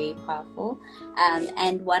 that's very powerful.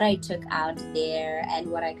 And what I took out there,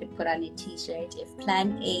 and what I could put on a t-shirt, if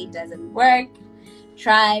plan A doesn't work,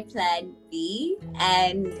 try plan B.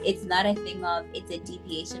 And it's not a thing of it's a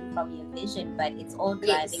deviation from your vision, but it's all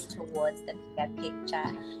driving towards the bigger picture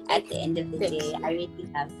at the end of the day. I really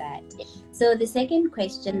love that. So the second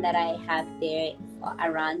question that I have there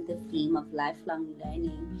around the theme of lifelong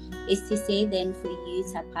learning is to say then, for you,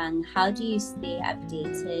 Tshephang, how do you stay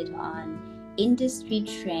updated on industry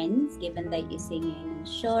trends, given that you're saying you're in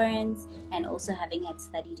insurance and also having had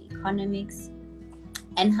studied economics?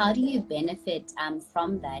 And how do you benefit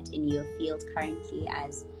from that in your field currently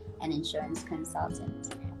as an insurance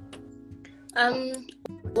consultant?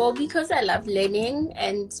 Well, because I love learning,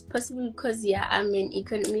 and possibly because I'm an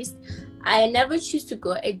economist, I never choose to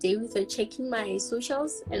go a day without checking my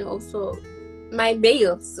socials and also my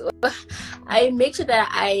mail. So I make sure that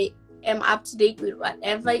I am up to date with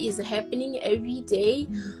whatever is happening every day.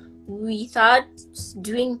 Without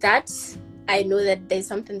doing that, I know that there's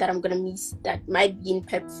something that I'm gonna miss that might be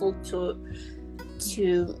impactful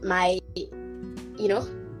to my, you know,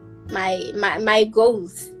 my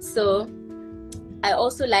goals. So I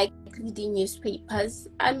also like reading newspapers.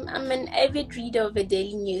 I'm an avid reader of a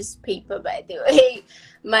daily newspaper, by the way.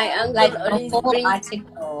 My uncle like the always whole brings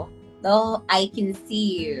article. Though I can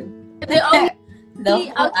see you. the only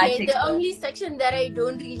The whole okay, the article. only section that I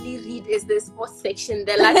don't really read is the sports section,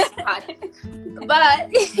 the last part.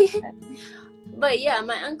 But yeah,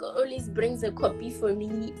 my uncle always brings a copy for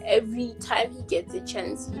me every time he gets a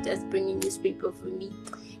chance. He does bring a newspaper for me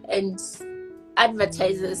and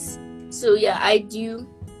advertises. So yeah, I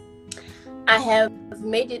have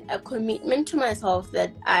made it a commitment to myself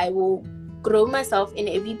that I will grow myself in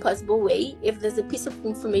every possible way. If there's a piece of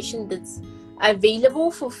information that's available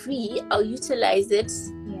for free, I'll utilize it.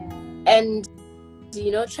 Yeah. And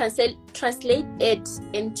translate it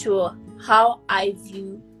into how I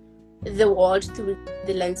view the world through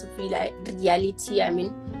the lens of reality. I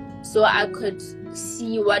mean, so I could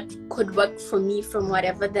see what could work for me from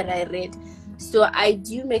whatever that I read. So I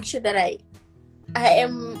do make sure that I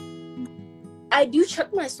do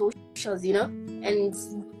check my socials, and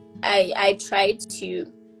I try to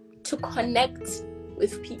connect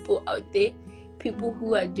with people out there, people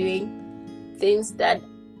who are doing things that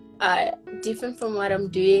are different from what I'm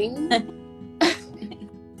doing.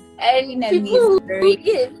 And people who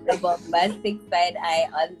give a bombastic side eye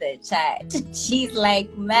on the chat. She's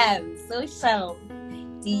like, ma'am, social.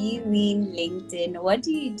 Do you mean LinkedIn? What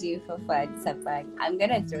do you do for fun, Tshephang? I'm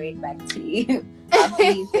gonna throw it back to you after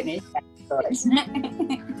you finish that thought.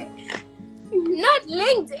 Not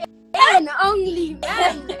LinkedIn only,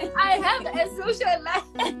 man. I have a social life.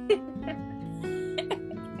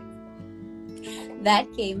 That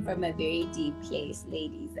came from a very deep place,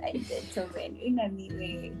 ladies and gentlemen. In a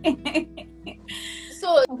way.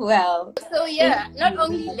 So yeah, thank not you.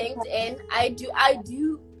 only LinkedIn, I do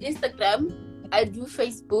Instagram, I do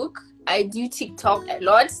Facebook, I do TikTok a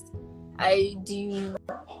lot, I do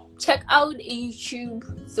check out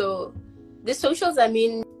YouTube. So the socials, I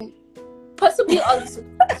mean, possibly all the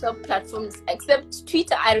social platforms except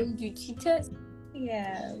Twitter. I don't do Twitter.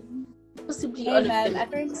 Yeah. Possibly hey, all man, of them. I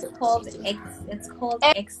think it's called X. It's called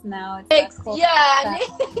X now. X, called yeah.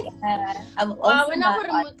 I'm also not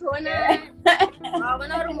up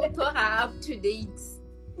to date.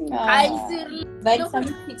 But some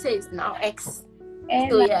Twitter is now X.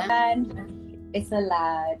 so yeah, it's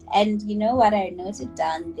allowed. And you know what I noted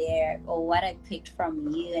down there, or what I picked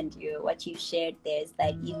from you and what you shared there, is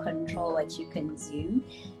that you control what you consume.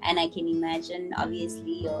 And I can imagine,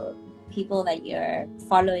 obviously, your people that you're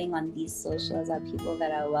following on these socials are people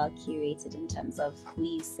that are well curated in terms of who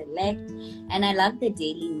you select. And I love the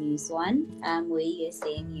daily news one, where you're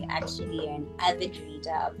saying you actually are an avid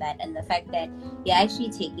reader of that, and the fact that you're actually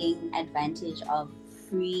taking advantage of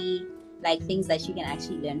free, like things that you can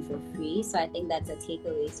actually learn for free. So I think that's a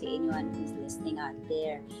takeaway to anyone who's listening out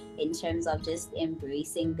there, in terms of just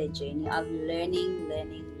embracing the journey of learning,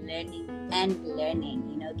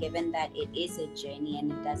 given that it is a journey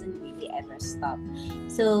and it doesn't really ever stop.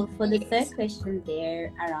 So for the third question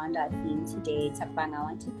there around our theme today, Tshephang, I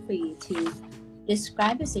wanted for you to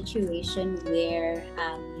describe a situation where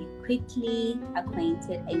you quickly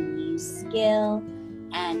acquainted a new skill,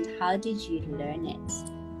 and how did you learn it?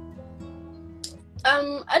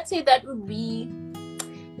 I'd say that would be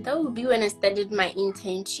when I started my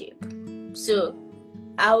internship. So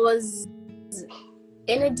I was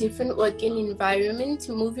in a different working environment,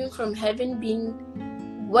 moving from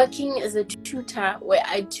working as a tutor where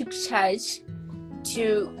I took charge,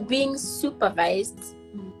 to being supervised,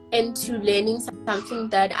 and to learning something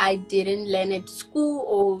that I didn't learn at school,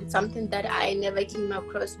 or something that I never came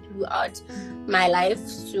across throughout my life.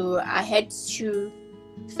 So I had to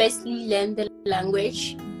firstly learn the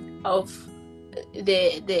language of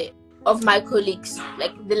of my colleagues,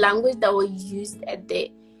 like the language that was used at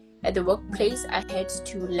the workplace. I had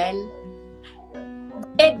to learn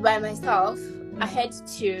it by myself. I had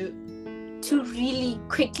to really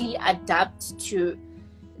quickly adapt to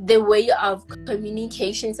the way of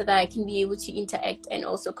communication, so that I can be able to interact and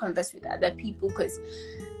also converse with other people, because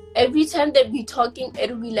every time that we're talking,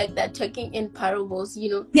 it'll be like that, talking in parables,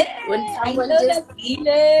 when someone I know that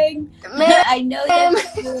feeling. I know that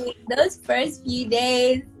feeling. Those first few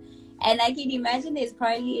days, and I can imagine there's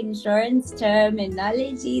probably insurance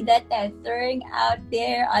terminology that they're throwing out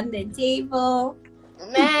there on the table.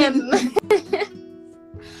 Ma'am,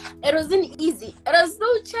 it wasn't easy. It was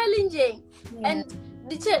so challenging. Yeah. And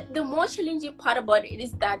the more challenging part about it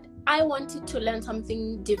is that I wanted to learn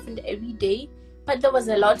something different every day, but there was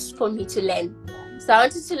a lot for me to learn. So I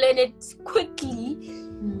wanted to learn it quickly,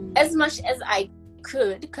 as much as I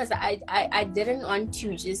could, because I didn't want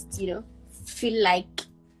to just, feel like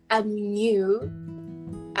I'm new.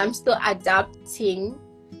 I'm still adapting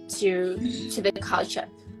to the culture.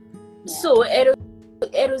 Yeah. So it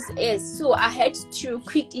was so I had to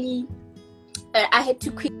quickly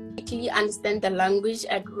understand the language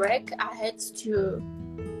at work. I had to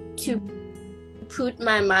put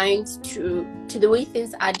my mind to the way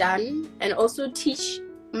things are done, and also teach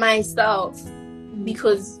myself,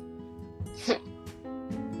 because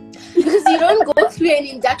you don't go through an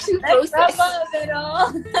induction process. At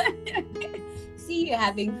all. See you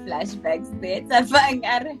having flashbacks there. Tshephang.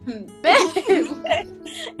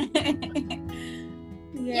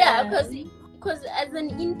 Yeah, because as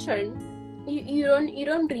an intern, you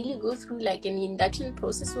don't really go through like an induction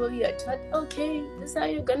process where you are taught, okay, this is how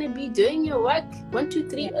you're gonna be doing your work, 1, 2,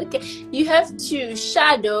 3. Okay, you have to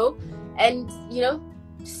shadow and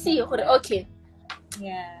see, okay,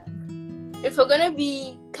 yeah, if we're gonna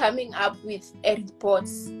be coming up with a report,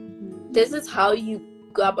 this is how you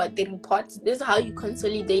go about the report, this is how you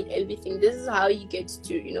consolidate everything, this is how you get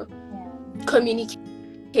to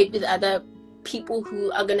communicate with other people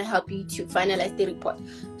who are gonna help you to finalize the report.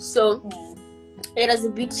 So it was a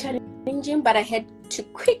bit challenging, but I had to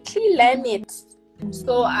quickly learn it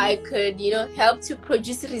so I could help to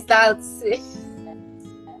produce results.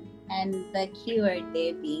 And the keyword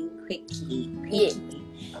there being quickly. Yeah.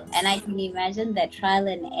 And I can imagine that trial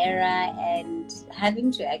and error and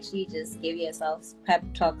having to actually just give yourselves pep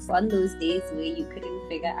talks on those days where you couldn't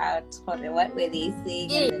figure out what were they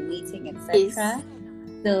saying in the meeting, etc.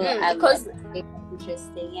 So because it's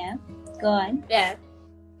interesting. Yeah, go on. Yeah,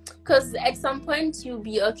 because at some point you'll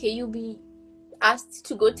be asked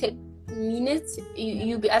to go take minutes.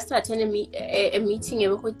 You'll be asked to attend a meeting.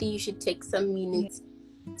 You should take some minutes.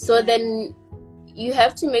 So then you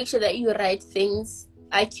have to make sure that you write things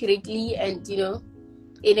accurately and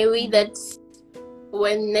in a way that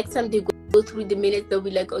when next time they go through the minutes, they'll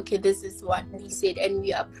be like, okay, this is what we said and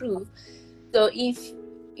we approve. So if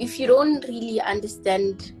you don't really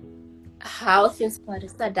understand how things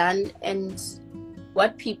are done and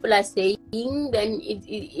what people are saying, then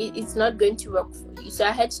it's not going to work for you. So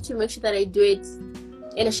I had to make sure that I do it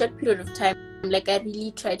in a short period of time. Like I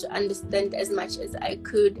really tried to understand as much as I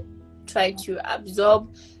could, try to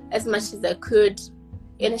absorb as much as I could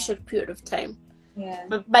in a short period of time. Yeah.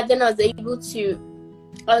 But then I was able to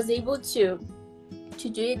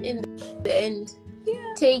do it in the end.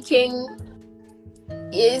 Yeah.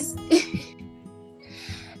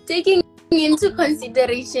 Taking into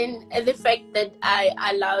consideration the fact that I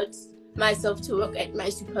allowed myself to work at my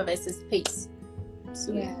supervisor's pace.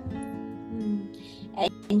 So yeah.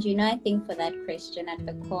 And I think for that question at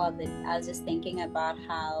the core of it, I was just thinking about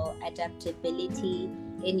how adaptability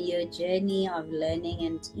in your journey of learning,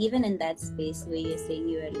 and even in that space where you're saying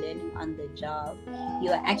you are learning on the job,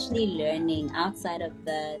 you are actually learning outside of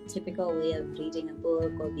the typical way of reading a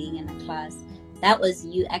book or being in a class. That was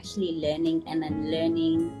you actually learning and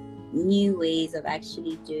unlearning new ways of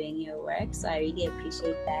actually doing your work. So I really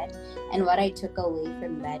appreciate that. And what I took away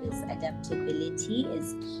from that is adaptability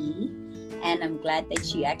is key. And I'm glad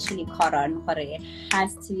that you actually caught on. It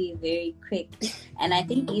has to be very quick. And I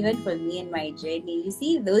think even for me in my journey, you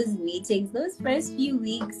see those meetings, those first few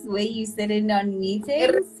weeks where you sit in on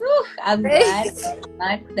meetings, I'm glad I'm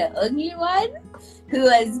not the only one who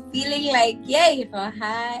was feeling like, for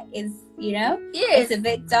her, it's, it's a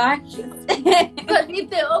bit dark. But if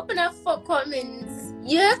they open up for comments,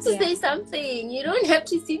 you have to say something. You don't have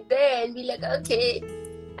to sit there and be like, okay,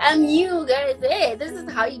 I'm new, guys. Hey, this is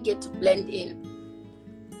how you get to blend in.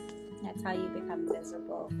 That's how you become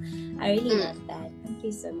visible. I really love that. Thank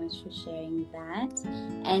you so much for sharing that.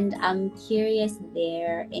 And I'm curious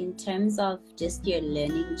there, in terms of just your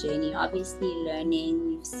learning journey. Obviously, learning,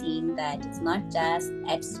 we've seen that it's not just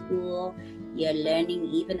at school. You're learning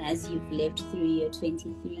even as you've lived through your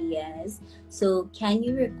 23 years. So can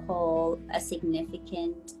you recall a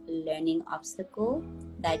significant learning obstacle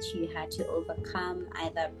that you had to overcome,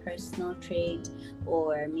 either a personal trait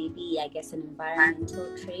or maybe, I guess, an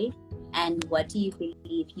environmental trait? And what do you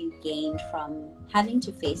believe you gained from having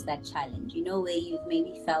to face that challenge? Where you've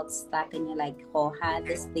maybe felt stuck and you're like,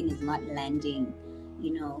 this thing is not landing.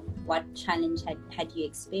 What challenge had you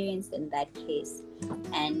experienced in that case?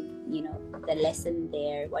 And, the lesson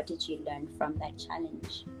there, what did you learn from that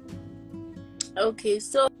challenge? Okay,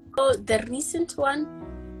 so the recent one,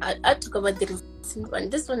 I'll talk about the recent one.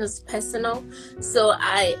 This one was personal. So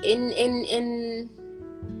in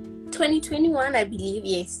 2021, I believe,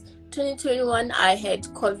 2021, I had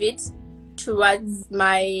COVID towards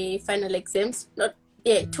my final exams,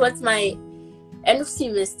 towards my end of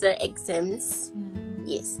semester exams.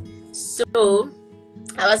 Yes. So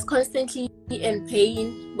I was constantly in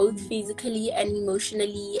pain, both physically and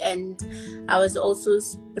emotionally, and I was also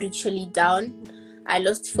spiritually down. I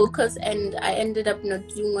lost focus and I ended up not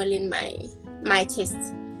doing well in my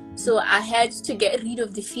tests. So I had to get rid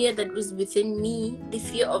of the fear that was within me, the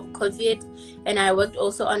fear of COVID, and I worked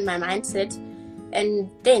also on my mindset.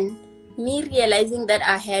 And then me realizing that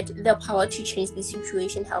I had the power to change the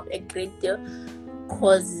situation helped a great deal,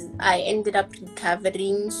 because I ended up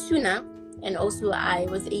recovering sooner, and also I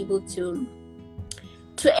was able to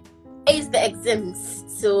ace the exams.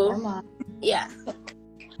 So yeah,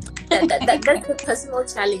 that's the personal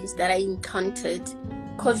challenge that I encountered.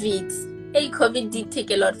 COVID did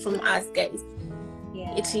take a lot from us, guys.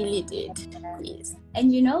 Yeah. It really did. Yes.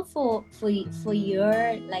 And you know, for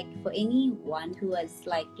your, like, for anyone who was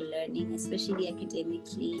like learning, especially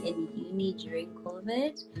academically in uni during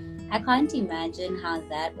COVID, I can't imagine how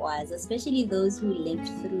that was, especially those who lived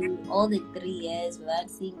through all the 3 years without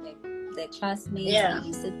seeing their classmates. Yeah. When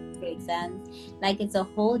you sit for exams, like, it's a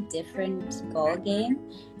whole different ball game.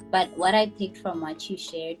 But what I picked from what you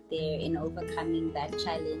shared there in overcoming that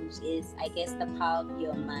challenge is, I guess, the power of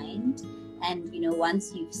your mind. And, you know,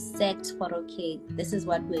 once you've set for, okay, this is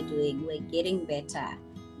what we're doing, we're getting better,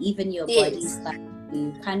 even your body starts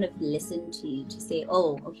to kind of listen to you to say,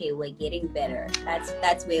 oh, okay, we're getting better.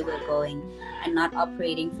 That's where we're going, and not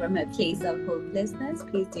operating from a place of hopelessness.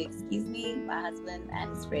 Please do excuse me. My husband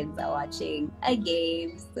and his friends are watching a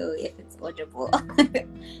game, so if it's audible,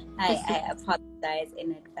 I apologize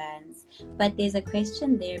in advance. But there's a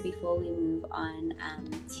question there before we move on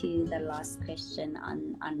to the last question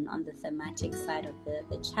on the thematic side of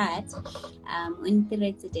the chat.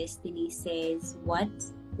 Unwavering Destiny says,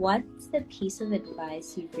 what's the piece of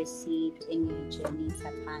advice you've received in your journey,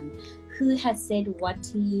 Tshephang? Who has said what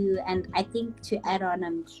to you? And I think, to add on,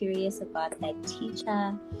 I'm curious about that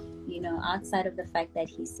teacher, you know, outside of the fact that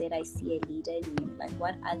he said, I see a leader in you. Like,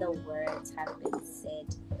 what other words have been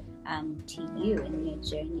said to you in your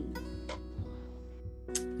journey?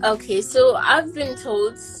 Okay, so I've been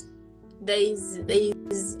told there is the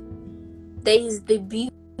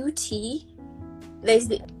beauty, there's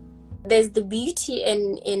the beauty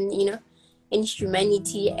in you know, in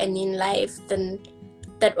humanity and in life than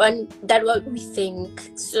that what we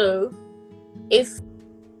think. So if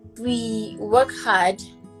we work hard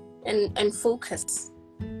and focus,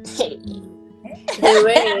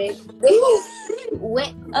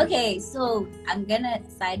 Okay, so I'm gonna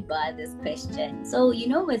sidebar this question. So, you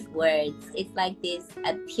know, with words, it's like there's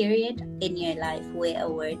a period in your life where a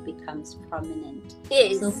word becomes prominent.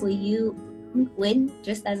 Yes. So for you, when,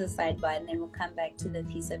 just as a sidebar, and then we'll come back to the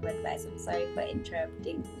piece of advice. I'm sorry for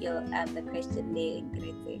interrupting your the question there,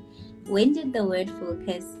 Ingrid. When did the word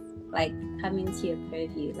focus, like, come into your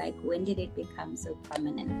purview? Like, when did it become so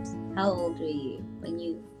prominent? How old were you when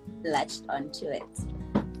you latched onto it?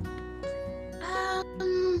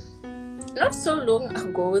 Not so long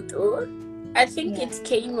ago though. I think it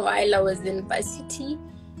came while I was in varsity.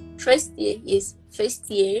 First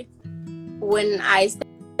year, when I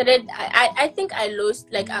started, I think I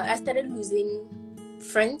lost, like, I started losing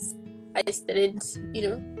friends. I started, you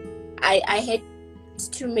know, I had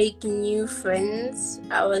to make new friends.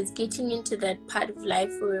 I was getting into that part of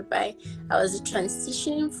life whereby I was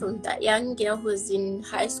transitioning from that young girl who was in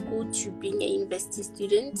high school to being a university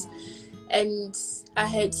student, and I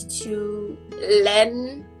had to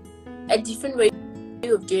learn a different way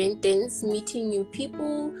of doing things, meeting new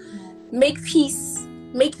people, make peace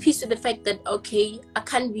with the fact that, okay, I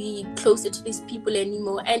can't be closer to these people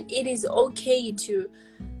anymore, and it is okay to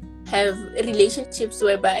have relationships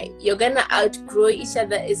whereby you're gonna outgrow each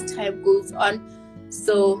other as time goes on.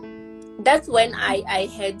 So that's when I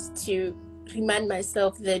had to remind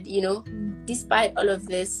myself that, you know, despite all of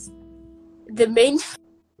this, the main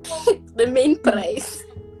prize.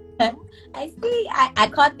 I see. I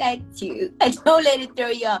caught that too. I don't let it throw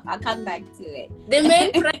you off. I'll come back to it. The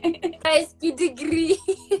main prize, degree.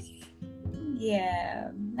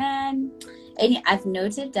 Yeah, man. And I've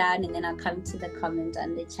noted down, and then I'll come to the comment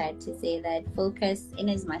on the chat to say that focus, in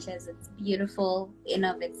as much as it's beautiful in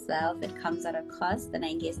of itself, it comes at a cost. And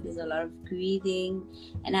I guess there's a lot of grieving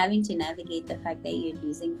and having to navigate the fact that you're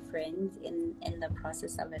losing friends in the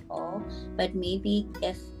process of it all. But maybe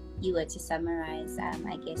if you were to summarize,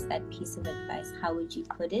 I guess, that piece of advice, how would you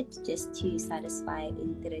put it, just to satisfy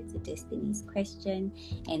Interest Destiny's question?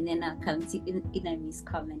 And then I'll come to Inami's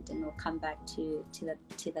comment, and we'll come back to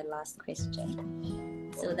the last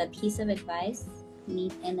question. So the piece of advice,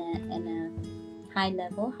 in a high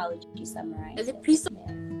level, how would you summarize the piece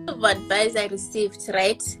of advice I received,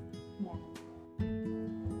 right?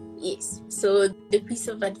 Yes. So the piece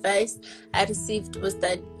of advice I received was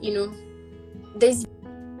that, there's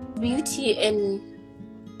beauty in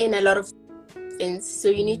a lot of things. So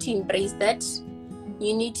you need to embrace that.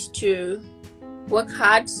 You need to work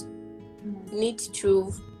hard. You need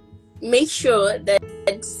to make sure that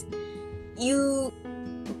you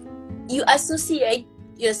associate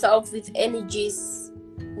yourself with energies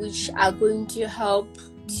which are going to help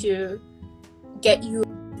to get you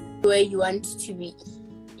where you want to be.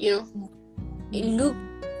 Look,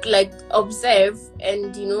 like, observe,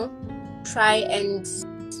 and try and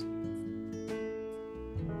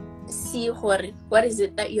see what is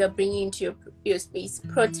it that you are bringing into your space.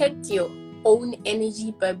 Protect your own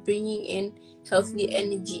energy by bringing in healthy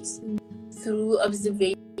energies through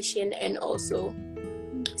observation and also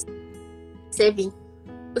saving.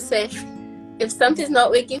 So if something's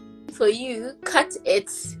not working for you, cut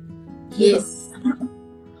it. Yes.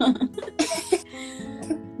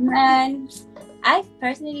 Man, I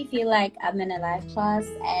personally feel like I'm in a live class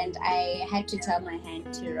and I had to tell my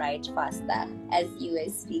hand to write faster as you were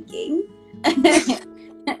speaking.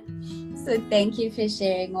 So thank you for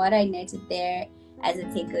sharing. What I noted there as a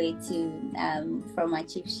takeaway from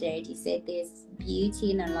what you've shared, you said there's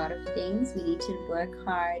beauty in a lot of things. We need to work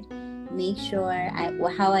hard. Make sure,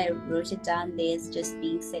 how I wrote it down there is just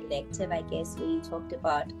being selective, I guess, when you talked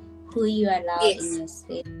about who you allow in your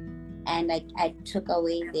space. And I took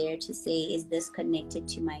away there to say, is this connected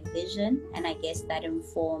to my vision? And I guess that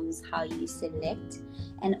informs how you select.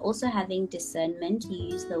 And also having discernment, you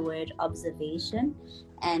use the word observation.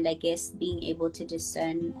 And I guess being able to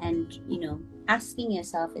discern and, asking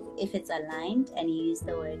yourself if it's aligned, and you use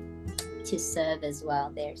the word to serve as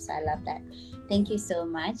well there. So I love that. Thank you so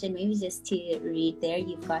much. And maybe just to read there,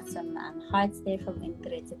 you've got some hearts there from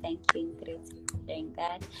Ingrid. So thank you, Ingrid, for sharing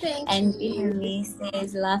that. Thank you. Inami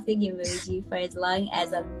says, laughing emoji for as long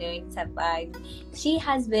as I've known Tshephang. She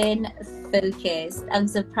has been focused. I'm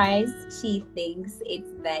surprised she thinks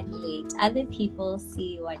it's that late. Other people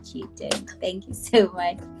see what you did. Thank you so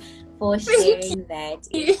much for sharing that.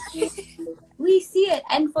 We see it.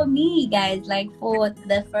 And for me, guys, like for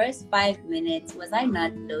the first 5 minutes, was I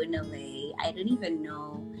not blown away? I don't even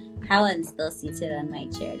know how I'm still seated on my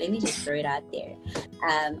chair. Let me just throw it out there.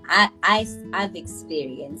 I've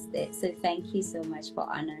experienced it. So thank you so much for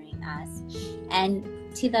honoring us.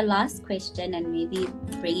 And to the last question, and maybe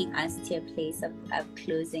bringing us to a place of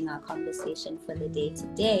closing our conversation for the day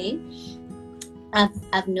today,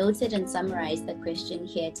 I've noted and summarized the question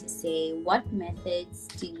here to say, what methods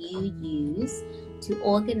do you use to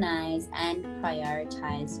organize and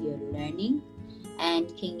prioritize your learning? And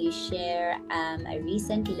can you share a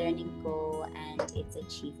recent learning goal and its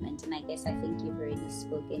achievement? And I think you've already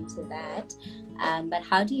spoken to that. But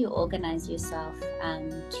how do you organize yourself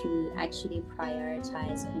to actually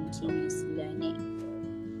prioritize continuous learning?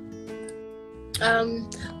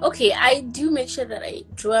 Okay, I do make sure that I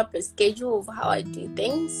draw up a schedule of how I do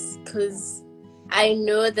things, because I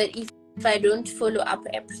know that if I don't follow up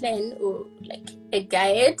a plan or like a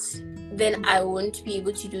diet, then I won't be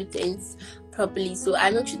able to do things properly. So I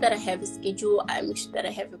make sure that I have a schedule, I make sure that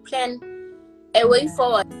I have a plan, a way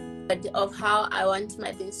forward of how I want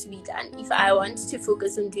my things to be done. If I want to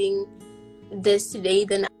focus on doing this today,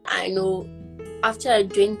 then I know after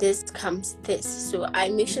doing this comes this. So I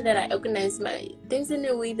make sure that I organize my things in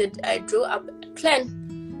a way that I draw up a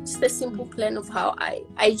plan, just a simple plan of how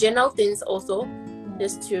I journal things also,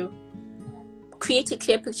 just to create a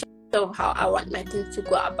clear picture of how I want my things to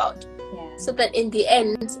go about. So that in the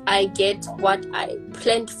end I get what I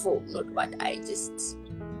planned for, not what I just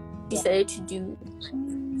decided to do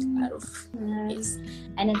out of this.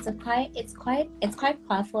 And it's quite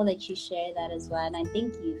powerful that you share that as well. And I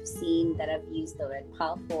think you've seen that I've used the word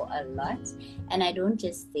powerful a lot. And I don't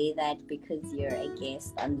just say that because you're a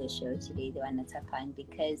guest on the show today, Duana Tshephang,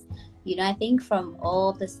 because I think from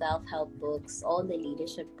all the self-help books, all the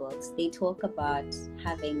leadership books, they talk about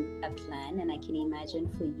having a plan. And I can imagine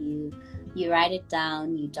for you, you write it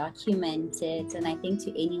down, you document it. And I think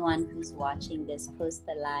to anyone who's watching this post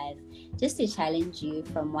alive, just to challenge you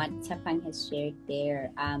from what Tshephang has shared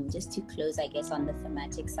there, just to close, I guess, on the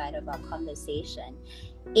thematic side of our conversation,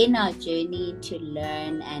 in our journey to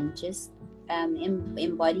learn and just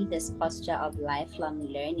embody this posture of lifelong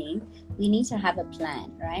learning, we need to have a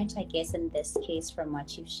plan, right? I guess in this case, from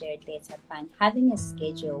what you've shared later, having a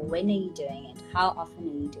schedule. When are you doing it? How often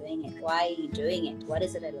are you doing it? Why are you doing it? What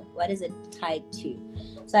is it tied to?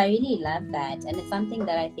 So I really love that, and it's something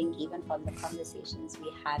that I think even from the conversations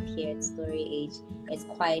we have here at Story Age, it's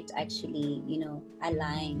quite actually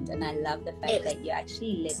aligned. And I love the fact that you're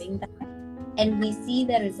actually living that. and we see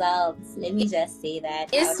the results. Let me just say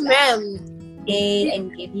that. Yes, ma'am.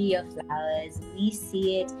 And give you your flowers. We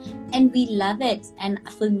see it and we love it. And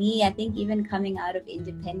for me, I think even coming out of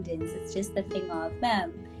independence, it's just the thing of,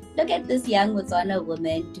 ma'am, look at this young Botswana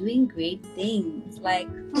woman doing great things. Like,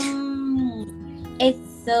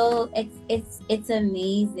 it's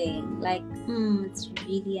amazing. Like, it's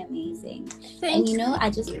really amazing. And you know,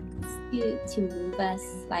 I just want to move us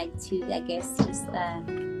like to, I guess, just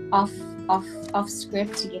off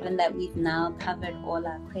script, given that we've now covered all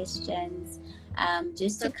our questions.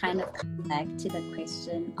 Just to kind of come back to the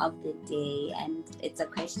question of the day, and it's a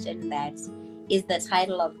question that is the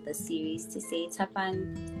title of the series, to say,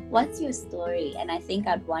 Tshephang, what's your story? And I think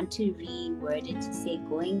I'd want to reword it to say,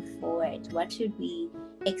 going forward, what should we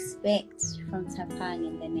expect from Tshephang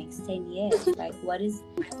in the next 10 years? Like, what does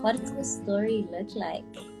the story look like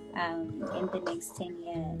in the next 10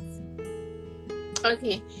 years?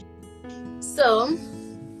 Okay, so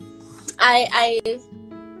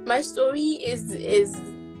my story is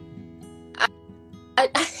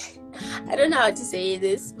I don't know how to say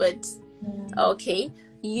this, but okay,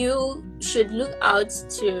 you should look out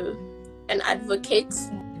to an advocate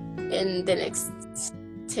in the next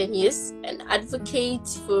 10 years, an advocate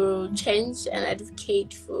for change, an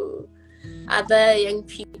advocate for other young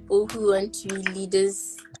people who want to be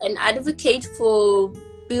leaders, an advocate for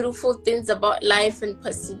beautiful things about life and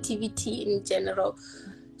positivity in general.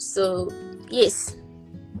 So yes,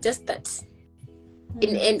 just that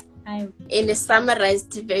in a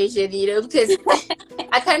summarized version, you know, because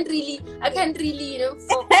I can't really, you know,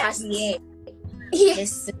 focus.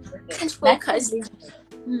 Yes, can't focus.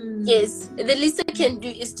 Yes, the least I can do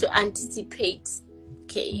is to anticipate.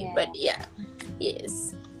 Okay, but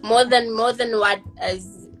yes, more than what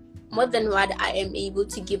I am able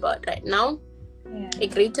to give out right now. A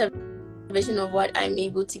greater version of what I'm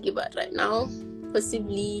able to give out right now,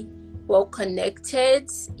 possibly well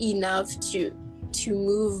connected enough to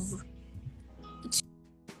move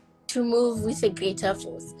with a greater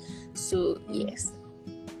force. So yes,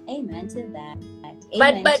 amen to that.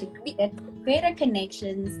 Amen to greater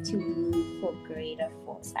connections to move for greater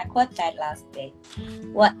force. I caught that last bit.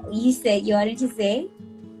 What you said, you wanted to say?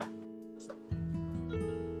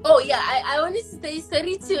 Oh yeah, I wanted to say,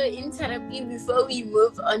 sorry to interrupt you before we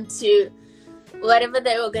move on to whatever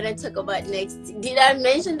that we're gonna talk about next. Did I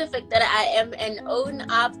mention the fact that I am an Own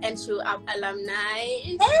Up and Show Up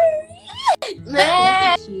alumni?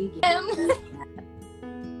 Ma'am.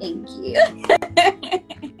 Thank you.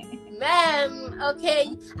 Ma'am,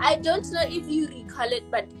 okay. I don't know if you recall it,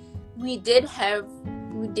 but we did have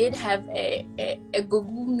a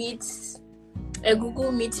Google Meet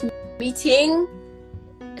meeting.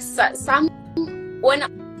 When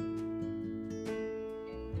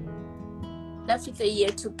after a year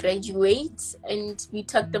to graduate, and we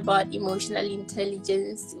talked about emotional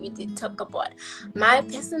intelligence. We did talk about my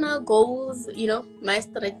personal goals, you know, my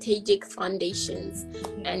strategic foundations,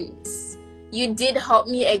 and you did help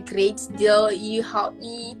me a great deal. You helped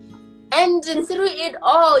me, and through it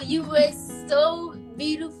all, you were so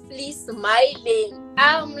beautifully smiling.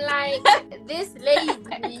 I'm like, this lady,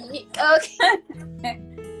 okay.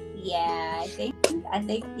 Yeah, I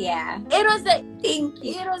think yeah. It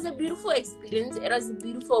was a beautiful experience. It was a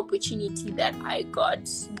beautiful opportunity that I got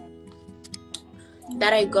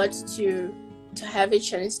to have a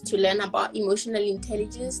chance to learn about emotional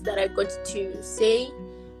intelligence, that I got to say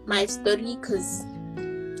my story, because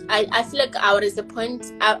I feel like I was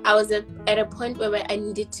at a point where I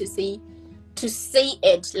needed to say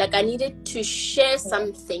it, like I needed to share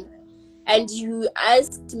something. And you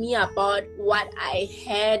asked me about what I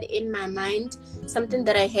had in my mind, something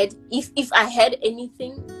that I had, if I had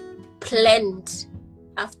anything planned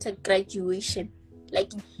after graduation.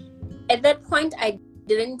 Like at that point, I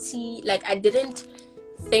didn't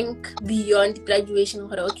think beyond graduation.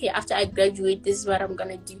 Okay, after I graduate, this is what I'm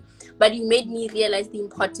gonna do. But you made me realize the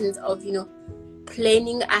importance of, you know,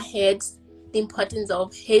 planning ahead, the importance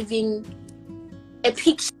of having a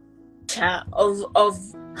picture of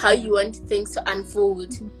how you want things to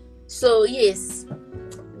unfold. So yes,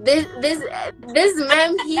 this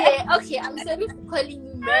ma'am here, okay, I'm sorry for calling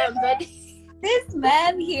you ma'am, but this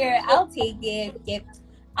ma'am here, I'll take it.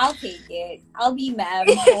 I'll be ma'am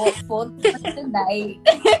for tonight.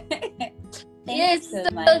 Yes,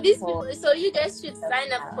 so you guys should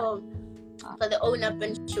sign up for the Own Up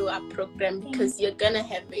and Show Up program, because you're gonna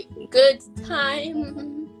have a good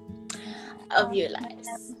time of your lives.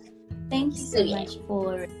 Thank you so much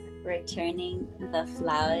returning the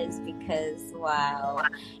flowers, because wow.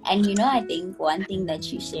 And I think one thing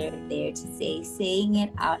that you shared there to saying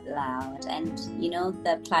it out loud, and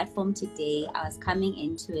the platform today, I was coming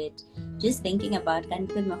into it just thinking about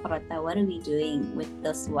what are we doing with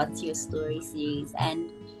this What's Your Story series,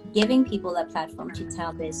 and giving people a platform to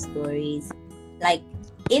tell their stories like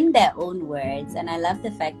in their own words. And I love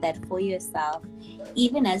the fact that for yourself,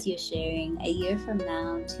 even as you're sharing, a year from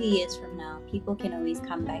now, 2 years from now, people can always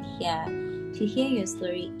come back here to hear your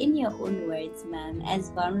story in your own words, ma'am,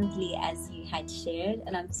 as vulnerably as you had shared.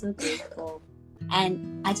 And I'm so grateful.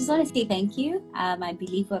 And I just want to say thank you. I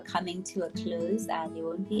believe we're coming to a close. There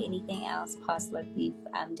won't be anything else past what we've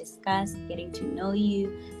discussed, getting to know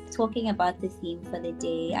you, talking about the theme for the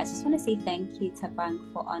day. I just want to say thank you,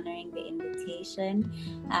 Tshephang, for honoring the invitation,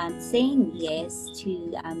 saying yes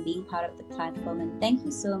to being part of the platform. And thank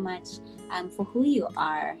you so much for who you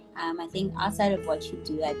are. I think outside of what you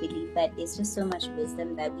do, I believe that there's just so much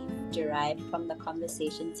wisdom that we've derived from the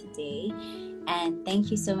conversation today. And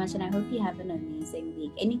thank you so much, and I hope you have an amazing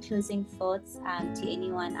week. Any closing thoughts to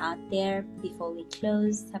anyone out there before we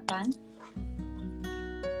close, Tshephang?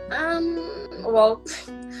 Well,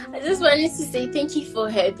 I just wanted to say thank you for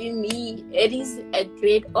having me. It is a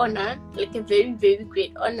great honor, like a very, very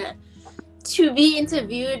great honor, to be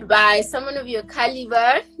interviewed by someone of your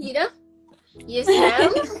caliber, Yes,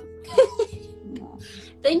 ma'am.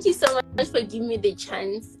 Thank you so much for giving me the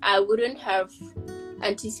chance. I wouldn't have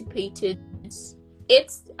anticipated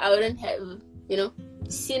it. I wouldn't have,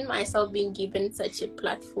 seen myself being given such a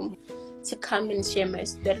platform to come and share my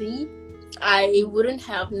story. I wouldn't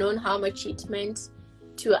have known how much it meant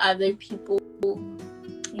to other people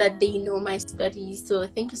that they know my story. So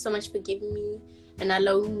thank you so much for giving me and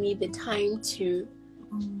allowing me the time to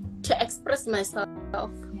express myself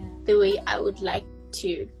the way I would like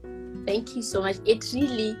to. Thank you so much. It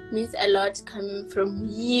really means a lot coming from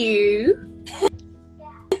you.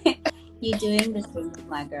 You're doing the thing,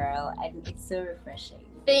 my girl, and it's so refreshing.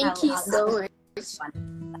 Thank you so much.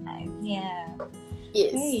 Yeah.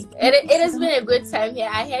 Yes. It has been a good time here.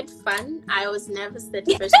 I had fun. I was nervous at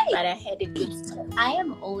first, but I had a good time. I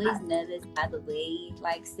am always nervous, by the way.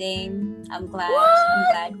 Like saying, I'm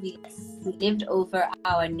glad we lived over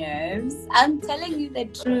our nerves. I'm telling you the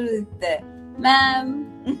truth, ma'am.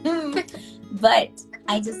 But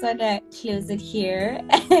I just want to close it here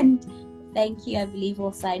and thank you. I believe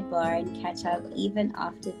we'll sidebar and catch up even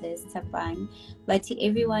after this, Tshephang. But to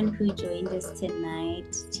everyone who joined us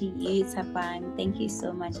tonight, to you, Tshephang, thank you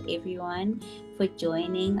so much, everyone, for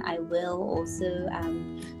joining. I will also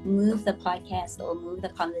move the podcast or move the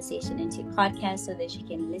conversation into podcast so that you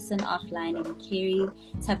can listen offline and carry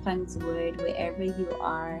Tshephang's word wherever you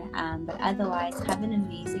are. But otherwise, have an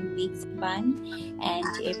amazing week, Tshephang. And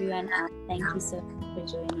to everyone else, thank you so much for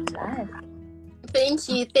joining live. Thank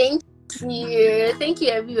you. Thank you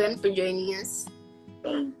everyone for joining us.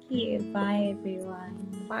 Thank you. Bye everyone.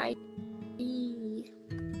 Bye.